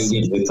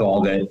braided with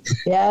all that,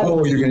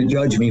 oh, you're going to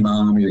judge me,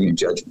 Mom, or you're going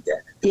to judge me,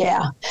 Dad.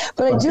 Yeah.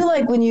 But I do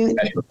like when you,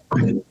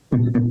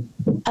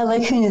 I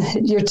like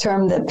your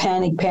term, the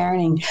panic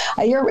parenting.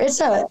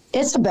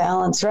 It's a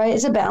balance, right?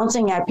 It's a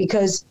balancing act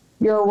because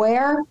you're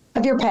aware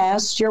of your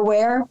past, you're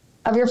aware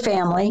of your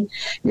family,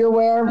 you're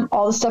aware of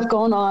all the stuff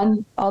going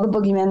on, all the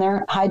boogeymen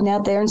there hiding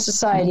out there in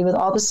society with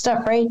all the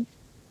stuff, right?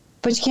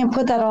 But you can't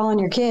put that all on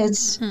your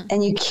kids,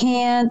 and you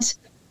can't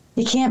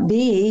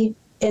be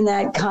in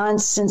that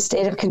constant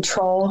state of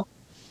control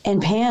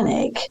and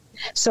panic.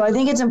 So I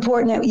think it's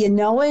important that you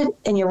know it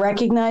and you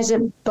recognize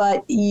it,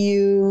 but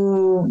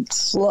you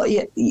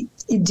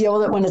deal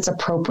with it when it's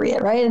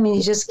appropriate, right? I mean,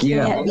 you just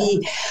can't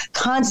be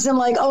constant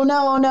oh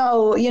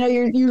no,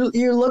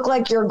 you look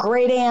like your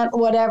great aunt,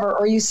 whatever,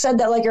 or you said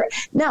that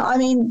I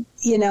mean,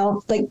 you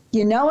know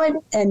it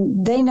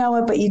and they know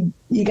it, but you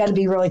got to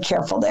be really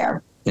careful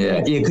there.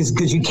 Yeah,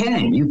 because you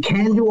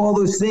can do all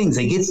those things.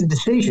 It's a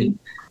decision.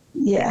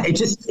 Yeah,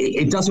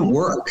 it doesn't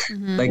work.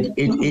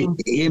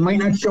 It might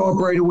not show up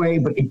right away,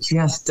 but it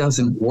just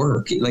doesn't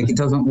work. It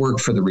doesn't work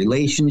for the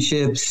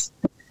relationships.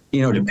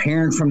 To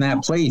parent from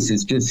that place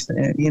is just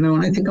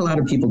and I think a lot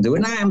of people do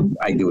it. And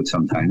I do it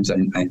sometimes.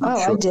 I'm sure.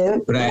 I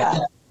do.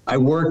 But I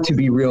work to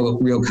be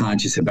real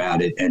conscious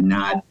about it and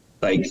not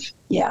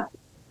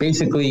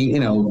basically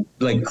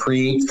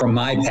create from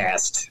my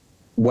past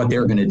what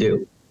they're going to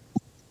do.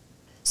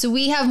 So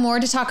we have more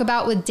to talk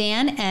about with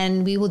Dan,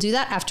 and we will do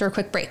that after a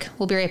quick break.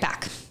 We'll be right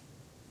back.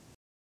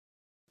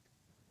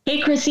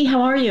 Hey, Chrissy, how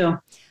are you?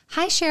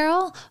 Hi,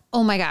 Cheryl.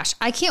 Oh my gosh,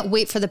 I can't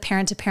wait for the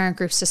parent-to-parent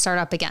groups to start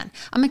up again.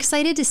 I'm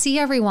excited to see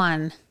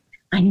everyone.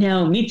 I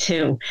know, me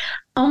too.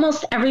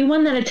 Almost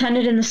everyone that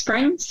attended in the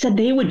spring said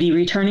they would be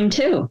returning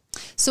too.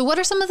 So what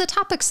are some of the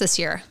topics this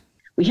year?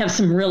 We have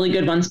some really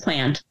good ones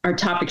planned. Our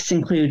topics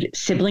include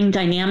sibling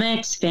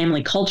dynamics,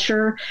 family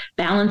culture,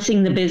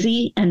 balancing the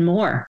busy, and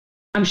more.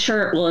 I'm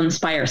sure it will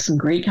inspire some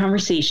great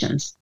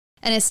conversations.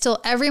 And it's still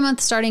every month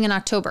starting in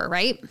October,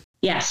 right?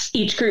 Yes,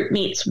 each group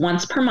meets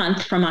once per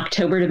month from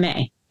October to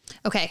May.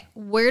 Okay,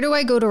 where do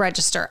I go to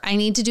register? I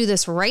need to do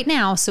this right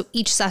now so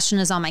each session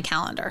is on my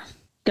calendar.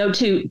 Go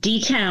to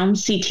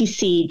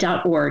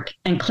dtownctc.org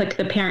and click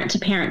the Parent to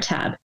Parent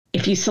tab.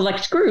 If you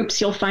select groups,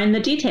 you'll find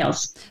the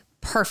details.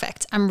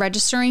 Perfect. I'm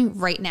registering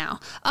right now.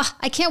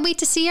 I can't wait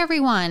to see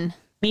everyone.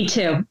 Me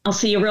too. I'll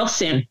see you real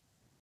soon.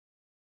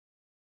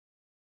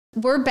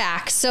 We're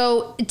back.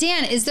 So,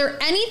 Dan, is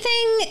there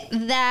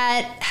anything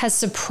that has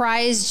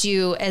surprised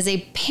you as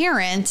a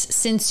parent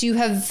since you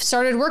have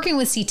started working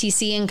with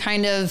CTC and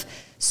kind of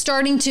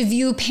starting to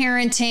view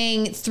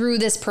parenting through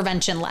this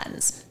prevention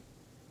lens?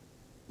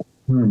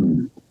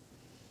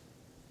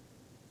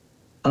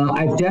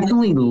 I've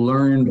definitely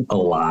learned a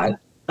lot.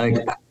 I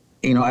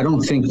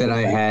don't think that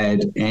I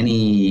had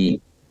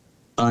any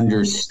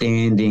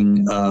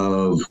understanding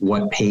of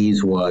what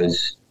PAYS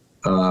was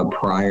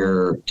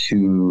prior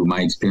to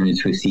my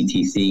experience with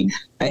CTC.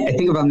 I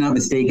think if I'm not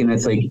mistaken,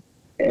 that's like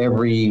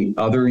every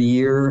other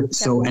year.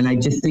 So, and I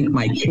just think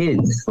my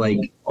kids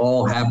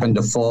all happened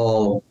to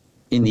fall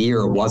in the year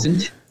it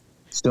wasn't.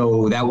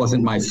 So that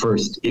wasn't my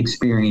first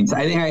experience.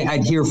 I think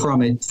I'd hear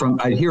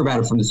about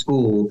it from the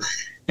school.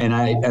 And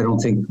I don't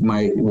think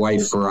my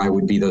wife or I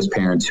would be those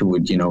parents who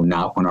would,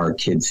 not want our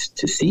kids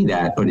to see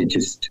that. But it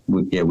just,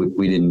 we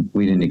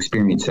didn't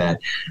experience that.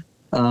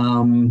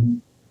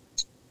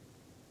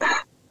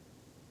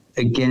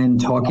 Again,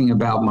 talking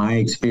about my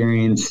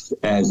experience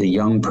as a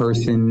young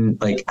person,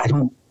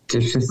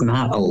 there's just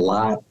not a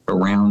lot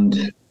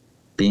around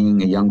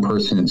being a young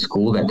person in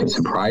school that could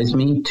surprise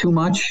me too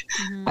much,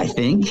 I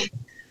think.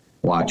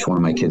 Watch, one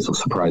of my kids will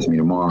surprise me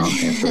tomorrow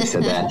after I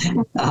said that.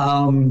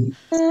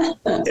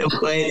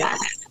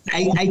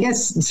 I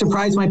guess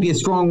surprise might be a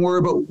strong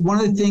word, but one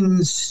of the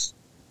things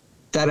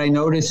that I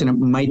notice, and it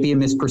might be a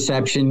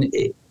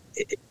misperception,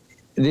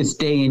 this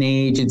day and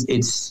age,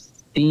 it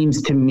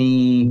seems to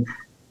me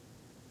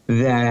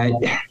that,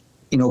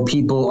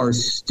 people are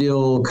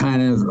still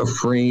kind of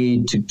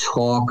afraid to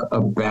talk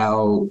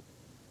about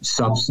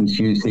substance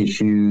use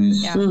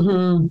issues,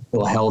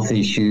 mental health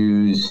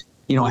issues,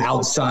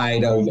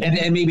 outside of,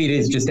 and maybe it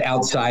is just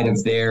outside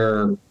of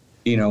their,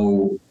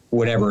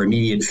 whatever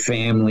immediate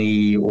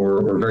family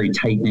or very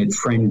tight-knit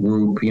friend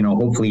group.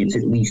 Hopefully it's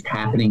at least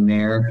happening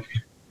there.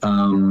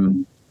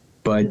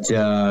 But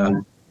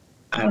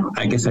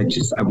I guess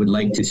I would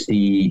like to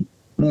see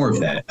more of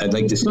that. I'd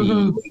like to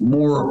see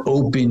more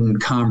open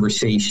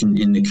conversation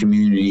in the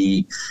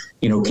community,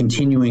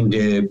 continuing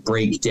to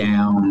break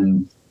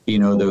down,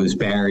 those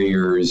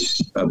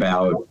barriers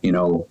about,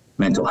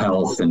 mental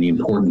health and the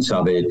importance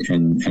of it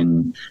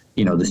and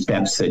the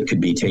steps that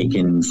could be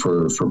taken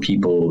for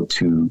people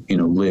to,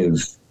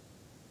 live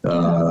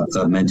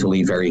a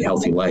mentally very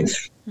healthy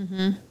life.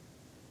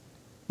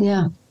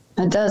 Yeah,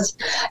 it does.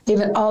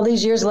 Even all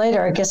these years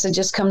later, I guess it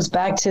just comes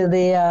back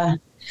to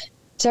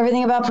it's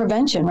everything about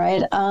prevention,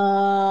 right?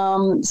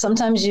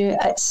 Sometimes you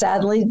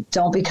sadly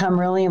don't become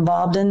really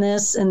involved in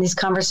these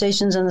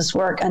conversations and this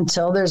work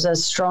until there's a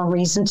strong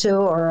reason to,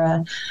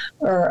 or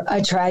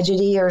a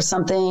tragedy or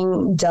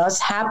something does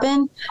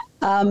happen.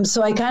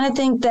 So I kind of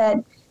think that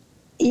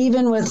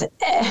even with,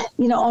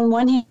 on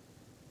one hand,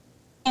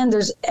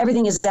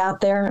 everything is out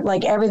there,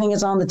 everything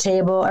is on the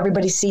table.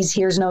 Everybody sees,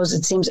 hears, knows,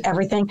 it seems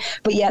everything,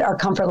 but yet our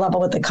comfort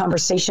level with the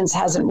conversations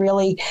hasn't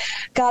really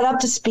got up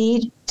to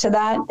speed to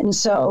that. And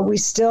so we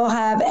still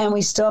have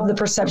the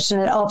perception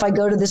that, if I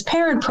go to this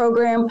parent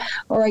program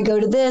or I go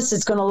to this,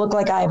 it's going to look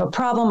like I have a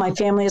problem. My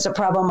family has a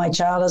problem. My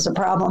child has a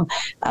problem.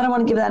 I don't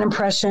want to give that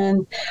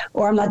impression,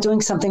 or I'm not doing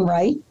something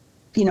right.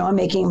 I'm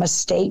making a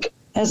mistake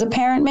as a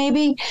parent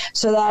maybe,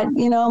 so that,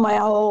 my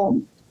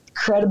whole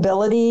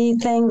credibility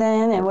thing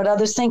then and what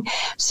others think.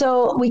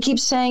 So we keep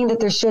saying that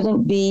there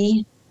shouldn't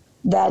be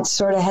that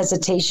sort of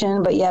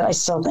hesitation, but yet I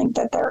still think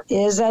that there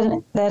is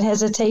that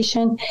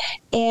hesitation.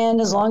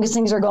 And as long as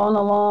things are going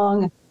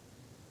along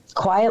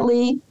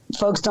quietly,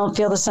 folks don't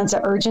feel the sense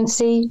of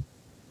urgency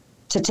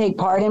to take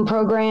part in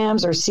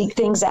programs or seek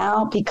things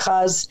out,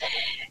 because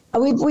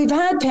we've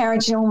had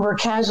parents, when we're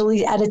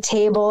casually at a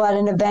table at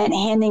an event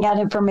handing out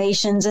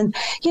informations, and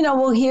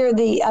we'll hear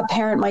a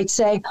parent might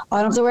say, I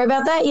don't have to worry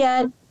about that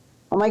yet.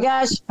 Oh my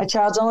gosh, my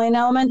child's only in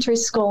elementary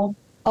school.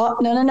 Oh,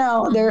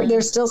 no.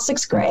 They're still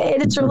 6th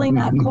grade. It's really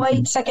not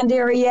quite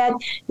secondary yet.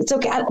 It's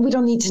okay. We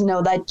don't need to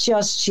know that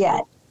just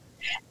yet.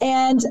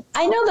 And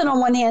I know that on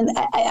one hand,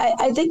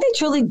 I think they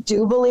truly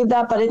do believe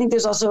that, but I think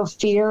there's also a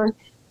fear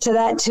to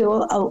that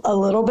too, a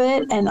little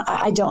bit. And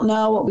I don't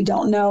know. What we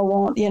don't know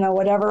won't,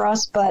 whatever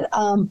us. But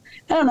I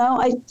don't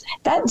know.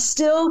 That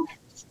still,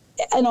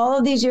 in all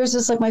of these years,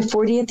 it's like my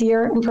 40th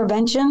year in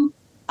prevention.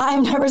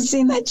 I've never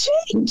seen that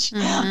change.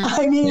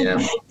 I mean,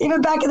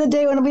 even back in the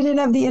day when we didn't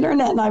have the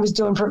internet and I was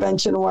doing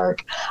prevention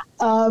work,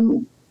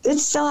 it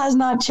still has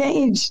not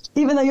changed,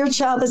 even though your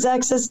child has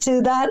access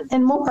to that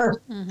and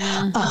more.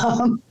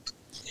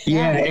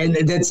 Yeah, and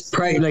that's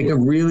probably like a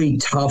really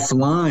tough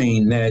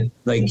line that,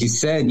 like you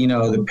said,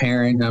 the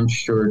parent, I'm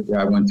sure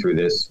I went through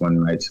this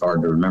when it's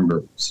hard to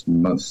remember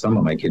some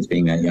of my kids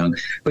being that young,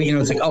 but,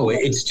 it's like, oh,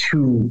 it's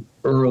too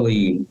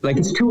early. Like,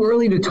 it's too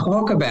early to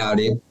talk about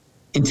it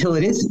until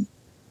it isn't.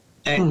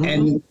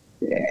 And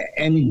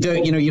you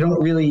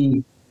don't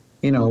really,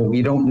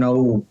 you don't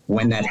know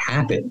when that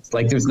happens.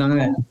 Like, there's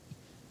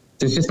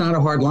just not a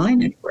hard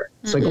line anywhere.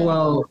 It's like,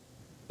 well,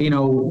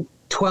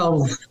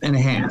 12 and a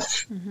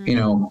half,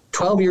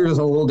 12 years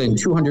old and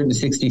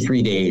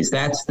 263 days.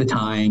 That's the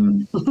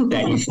time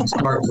that you should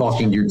start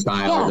talking to your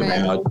child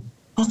about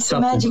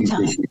substance use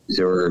issues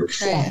or,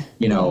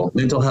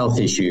 mental health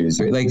issues.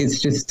 Or, like, it's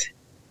just,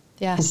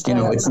 it's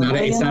not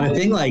a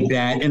thing like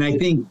that. And I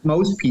think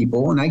most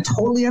people, and I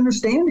totally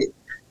understand it,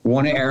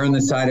 want to err on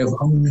the side of,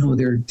 oh no,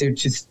 they're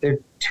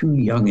too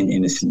young and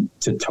innocent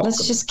to talk.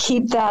 Let's just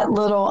keep that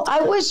little.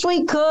 I wish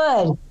we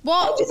could.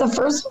 Well, I'd be the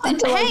first one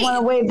to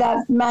want to wave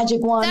that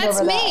magic wand.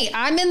 That's over me. that.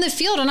 I'm in the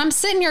field and I'm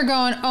sitting here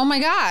going, oh my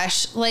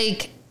gosh,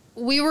 like,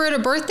 we were at a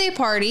birthday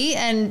party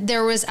and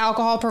there was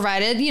alcohol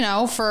provided,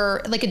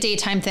 for like a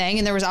daytime thing,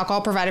 and there was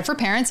alcohol provided for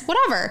parents,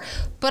 whatever.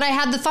 But I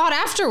had the thought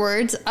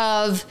afterwards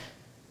of,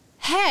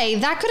 hey,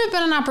 that could have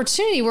been an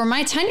opportunity where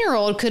my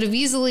 10-year-old could have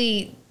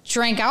easily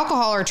drank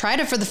alcohol or tried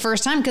it for the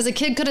first time, because a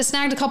kid could have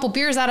snagged a couple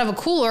beers out of a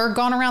cooler,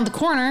 gone around the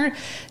corner,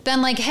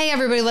 been like, hey,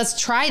 everybody, let's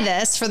try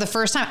this for the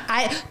first time.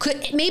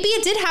 Maybe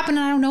it did happen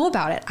and I don't know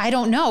about it. I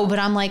don't know, but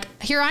I'm like,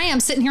 here I am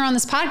sitting here on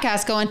this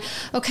podcast going,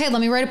 okay, let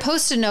me write a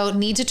Post-it note,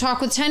 need to talk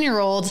with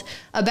 10-year-old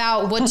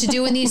about what to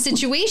do in these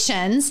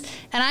situations.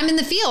 And I'm in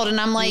the field and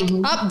I'm like,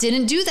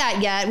 didn't do that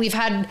yet.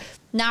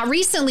 Not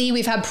recently,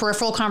 we've had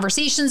peripheral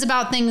conversations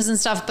about things and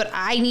stuff, but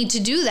I need to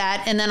do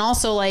that. And then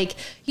also, like,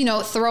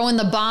 throw in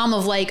the bomb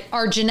of like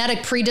our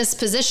genetic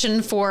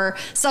predisposition for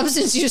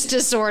substance use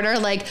disorder,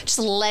 like just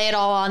lay it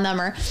all on them.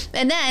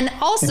 And then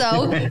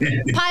also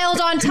piled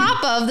on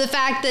top of the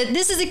fact that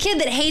this is a kid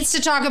that hates to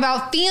talk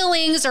about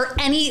feelings or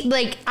any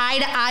like eye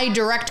to eye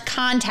direct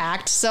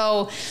contact.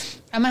 So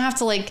I'm gonna have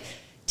to like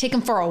take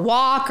him for a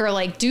walk or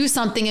like do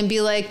something and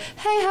be like,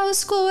 hey, how was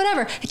school?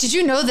 Whatever. Did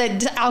you know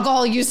that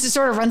alcohol use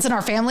disorder runs in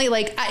our family?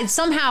 Like, I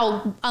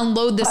somehow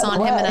unload this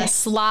on him in a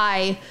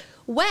sly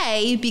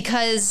way,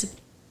 because,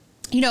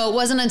 it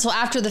wasn't until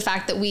after the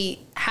fact that we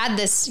had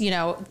this,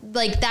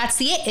 like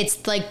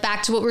it's like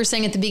back to what we were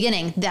saying at the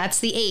beginning. That's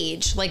the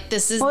age. Like,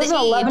 this is the age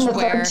 11 to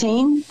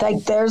 13.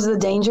 Like, there's the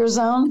danger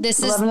zone.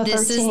 This is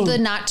the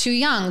not too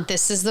young.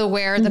 This is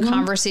where the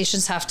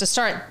conversations have to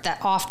start, that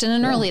often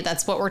and early.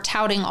 That's what we're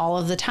touting all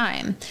of the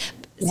time.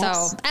 Yes.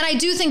 So, and I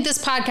do think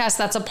this podcast,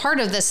 that's a part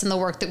of this, and the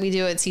work that we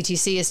do at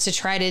CTC is to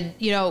try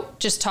to,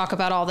 just talk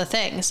about all the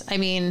things. I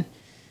mean,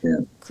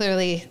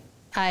 clearly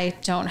I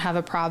don't have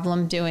a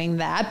problem doing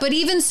that, but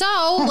even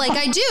so, like,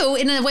 I do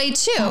in a way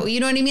too, you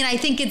know what I mean? I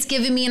think it's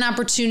given me an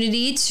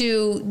opportunity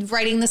to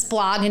writing this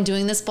blog and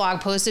doing this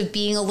blog post of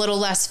being a little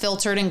less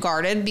filtered and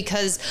guarded,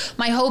 because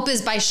my hope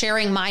is by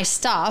sharing my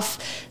stuff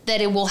that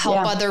it will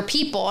help other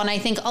people. And I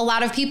think a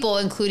lot of people,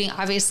 including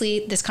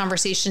obviously this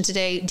conversation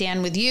today,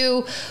 Dan, with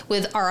you,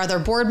 with our other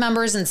board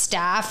members and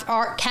staff,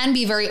 can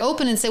be very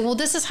open and say, well,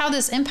 this is how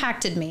this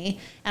impacted me.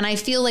 And I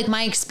feel like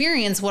my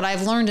experience, what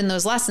I've learned in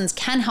those lessons,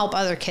 can help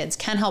other kids,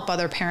 can help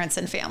other parents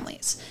and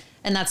families.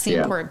 And that's the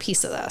important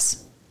piece of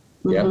this.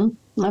 Yeah,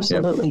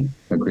 absolutely. Yep.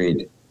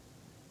 Agreed.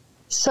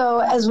 So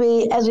as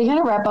we kind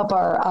of wrap up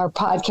our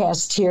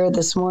podcast here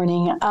this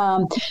morning,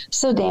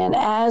 so Dan,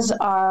 as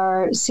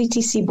our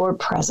CTC board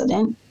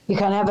president, you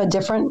kind of have a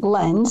different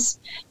lens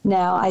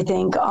now, I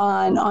think,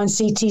 on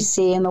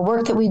CTC and the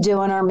work that we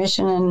do in our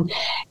mission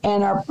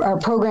and our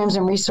programs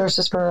and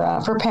resources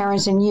for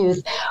parents and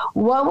youth.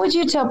 What would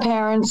you tell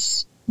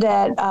parents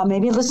that may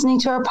be listening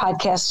to our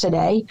podcast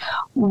today,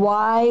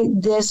 why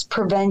this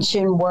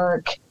prevention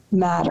work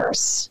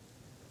matters?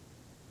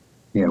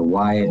 Yeah,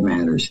 why it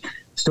matters.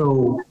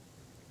 So,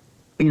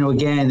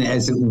 again,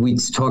 as we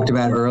talked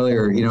about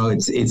earlier,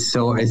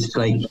 it's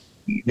like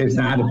there's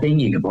not a thing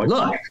you can point.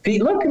 Look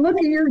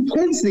at your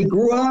kids. They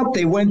grew up.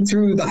 They went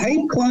through the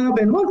hype club,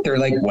 and look, they're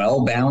like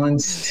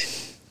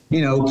well-balanced,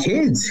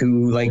 kids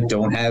who like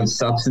don't have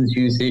substance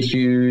use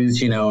issues.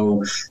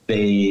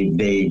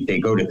 They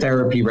go to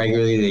therapy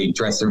regularly. They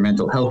address their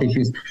mental health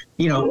issues.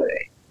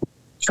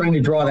 Trying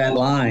to draw that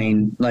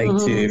line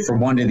from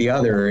one to the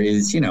other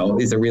is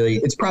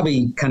it's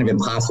probably kind of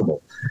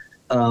impossible.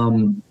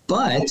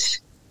 But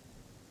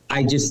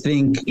I just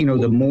think,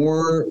 the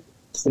more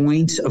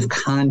points of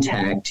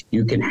contact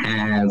you can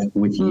have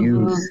with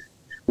youth,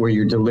 where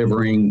you're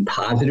delivering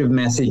positive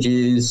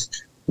messages,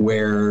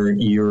 where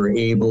you're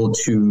able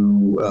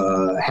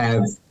to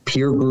have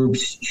peer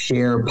groups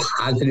share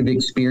positive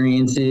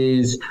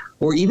experiences,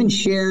 or even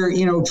share,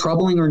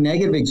 troubling or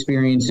negative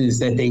experiences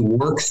that they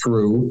work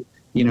through,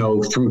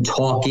 through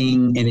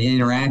talking and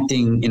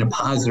interacting in a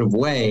positive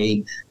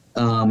way,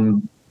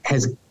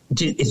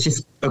 it's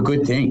just a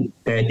good thing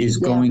that is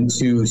going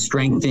to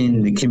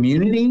strengthen the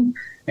community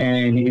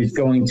and is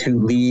going to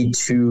lead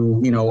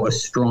to, a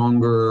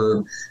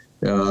stronger,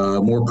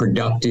 more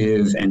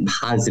productive and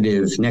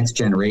positive next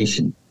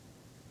generation.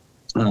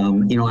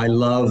 I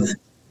love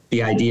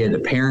the idea of the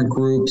parent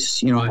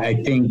groups. I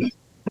think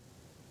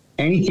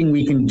anything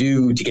we can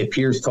do to get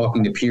peers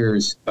talking to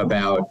peers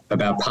about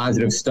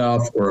positive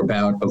stuff or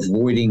about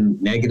avoiding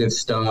negative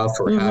stuff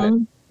or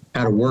how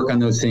to work on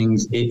those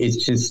things,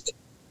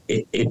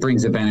 it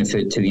brings a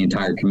benefit to the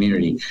entire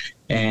community.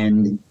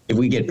 And if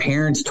we get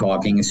parents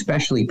talking,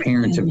 especially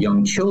parents of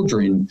young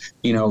children,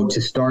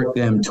 to start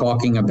them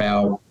talking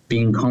about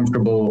being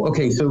comfortable.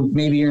 Okay, so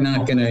maybe you're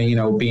not going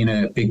to, be in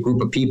a big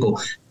group of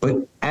people,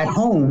 but at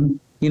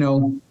home,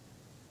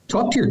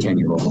 talk to your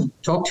 10-year-old,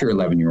 talk to your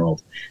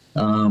 11-year-old,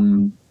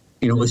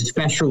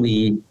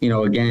 especially,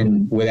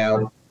 again,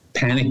 without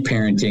panic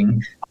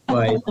parenting,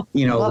 but,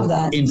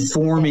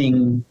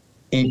 informing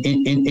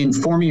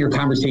your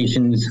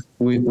conversations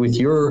with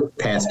your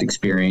past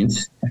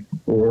experience,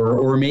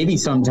 or maybe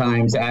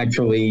sometimes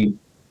actually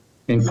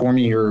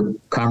informing your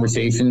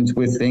conversations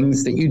with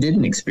things that you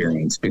didn't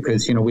experience,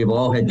 because, we've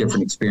all had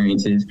different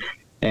experiences,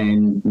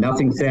 and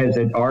nothing says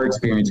that our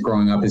experience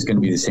growing up is going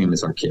to be the same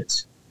as our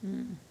kids.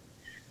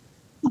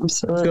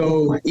 Absolutely.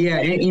 So, yeah,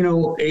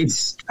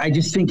 I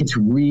just think it's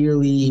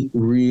really,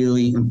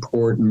 really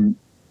important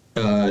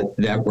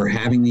that we're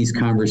having these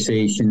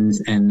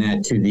conversations, and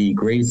that to the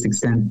greatest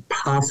extent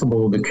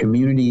possible, the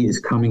community is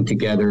coming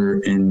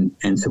together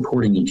and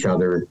supporting each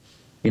other.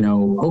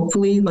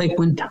 Hopefully, like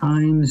when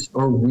times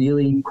are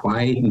really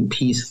quiet and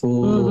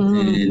peaceful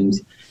and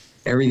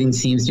everything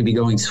seems to be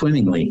going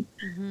swimmingly.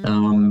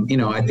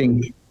 I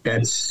think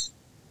that's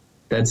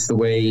the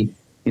way,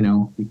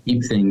 we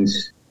keep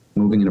things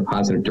moving in a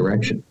positive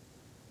direction.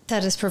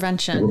 That is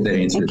prevention. I hope that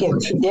answers the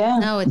question. Yeah.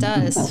 No, it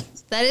does.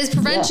 That is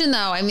prevention, though.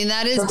 I mean,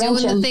 that is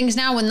doing the things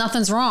now when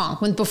nothing's wrong,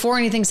 when before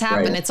anything's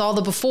happened. Right. It's all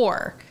the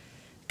before.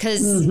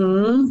 Because,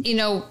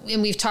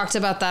 and we've talked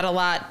about that a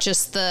lot,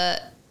 just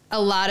a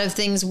lot of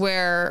things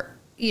where,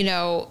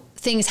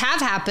 things have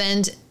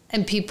happened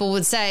and people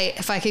would say,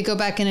 if I could go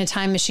back in a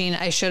time machine,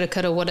 I shoulda,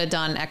 coulda, woulda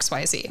done X,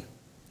 Y, Z.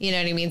 You know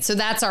what I mean? So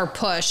that's our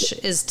push,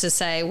 is to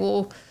say,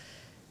 well,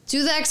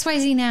 do the X, Y,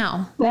 Z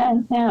now.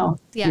 Now.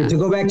 Yeah. To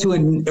go back to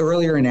an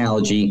earlier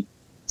analogy,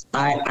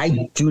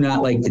 I do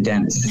not like the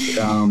dentist.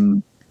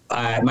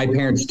 My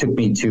parents took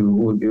me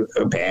to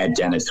a bad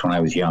dentist when I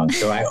was young.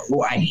 So I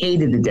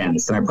hated the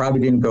dentist, and I probably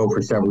didn't go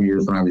for several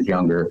years when I was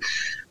younger.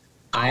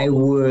 I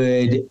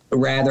would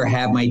rather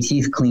have my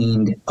teeth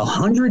cleaned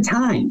 100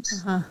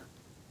 times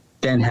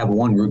than have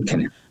one root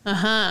canal.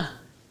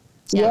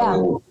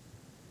 So,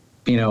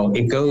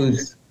 it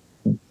goes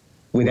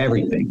with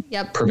everything.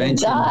 Yep.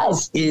 Prevention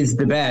is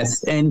the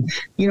best. And,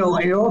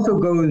 it also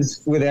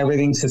goes with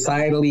everything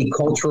societally,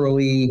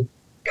 culturally,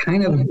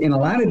 kind of in a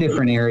lot of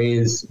different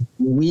areas.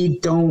 We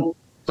don't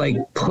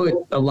put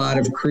a lot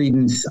of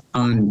credence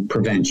on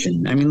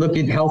prevention. I mean, look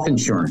at health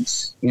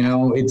insurance.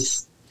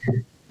 It's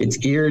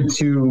geared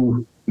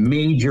to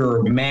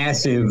major,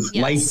 massive,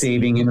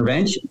 life-saving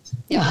interventions.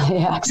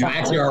 Yeah, exactly.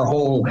 Actually, our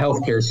whole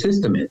healthcare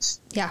system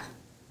is. Yeah.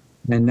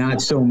 And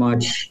not so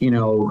much,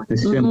 the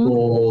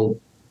simple,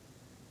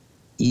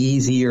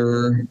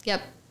 easier,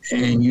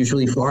 and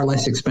usually far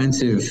less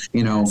expensive,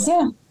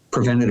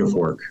 preventative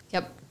work.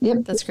 Yep.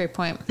 That's a great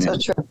point. So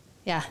true.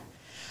 Yeah.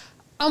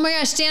 Oh my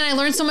gosh, Dan, I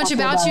learned so much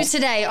about you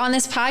today on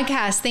this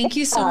podcast. Thank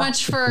you so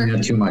much for...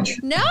 Not too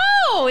much.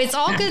 No, it's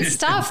all good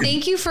stuff.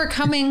 Thank you for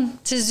coming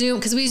to Zoom,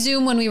 because we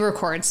Zoom when we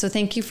record. So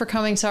thank you for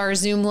coming to our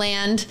Zoom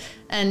land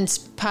and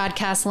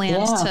podcast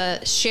land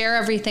to share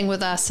everything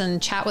with us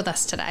and chat with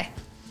us today.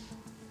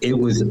 It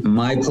was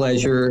my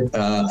pleasure.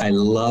 I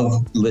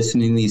love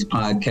listening to these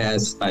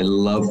podcasts. I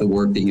love the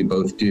work that you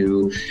both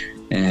do.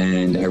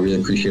 And I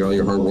really appreciate all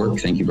your hard work.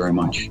 Thank you very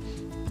much.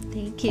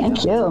 Thank you.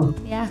 Thank you.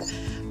 Yeah.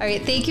 All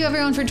right. Thank you,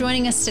 everyone, for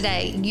joining us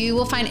today. You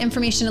will find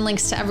information and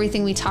links to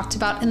everything we talked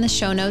about in the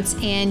show notes.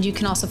 And you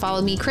can also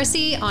follow me,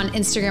 Chrissy, on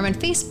Instagram and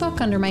Facebook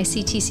under my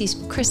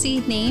CTC Chrissy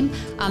name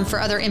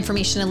for other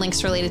information and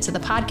links related to the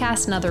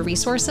podcast and other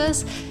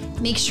resources.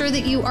 Make sure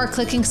that you are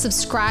clicking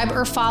subscribe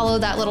or follow,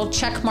 that little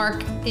check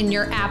mark in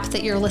your app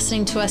that you're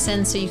listening to us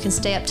in, so you can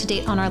stay up to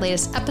date on our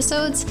latest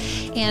episodes.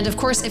 And of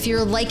course, if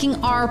you're liking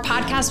our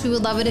podcast, we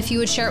would love it if you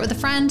would share it with a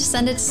friend,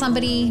 send it to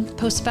somebody,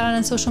 post about it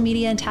on social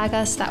media and tag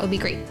us. That would be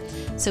great.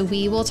 So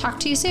we will talk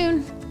to you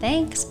soon.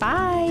 Thanks.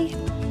 Bye.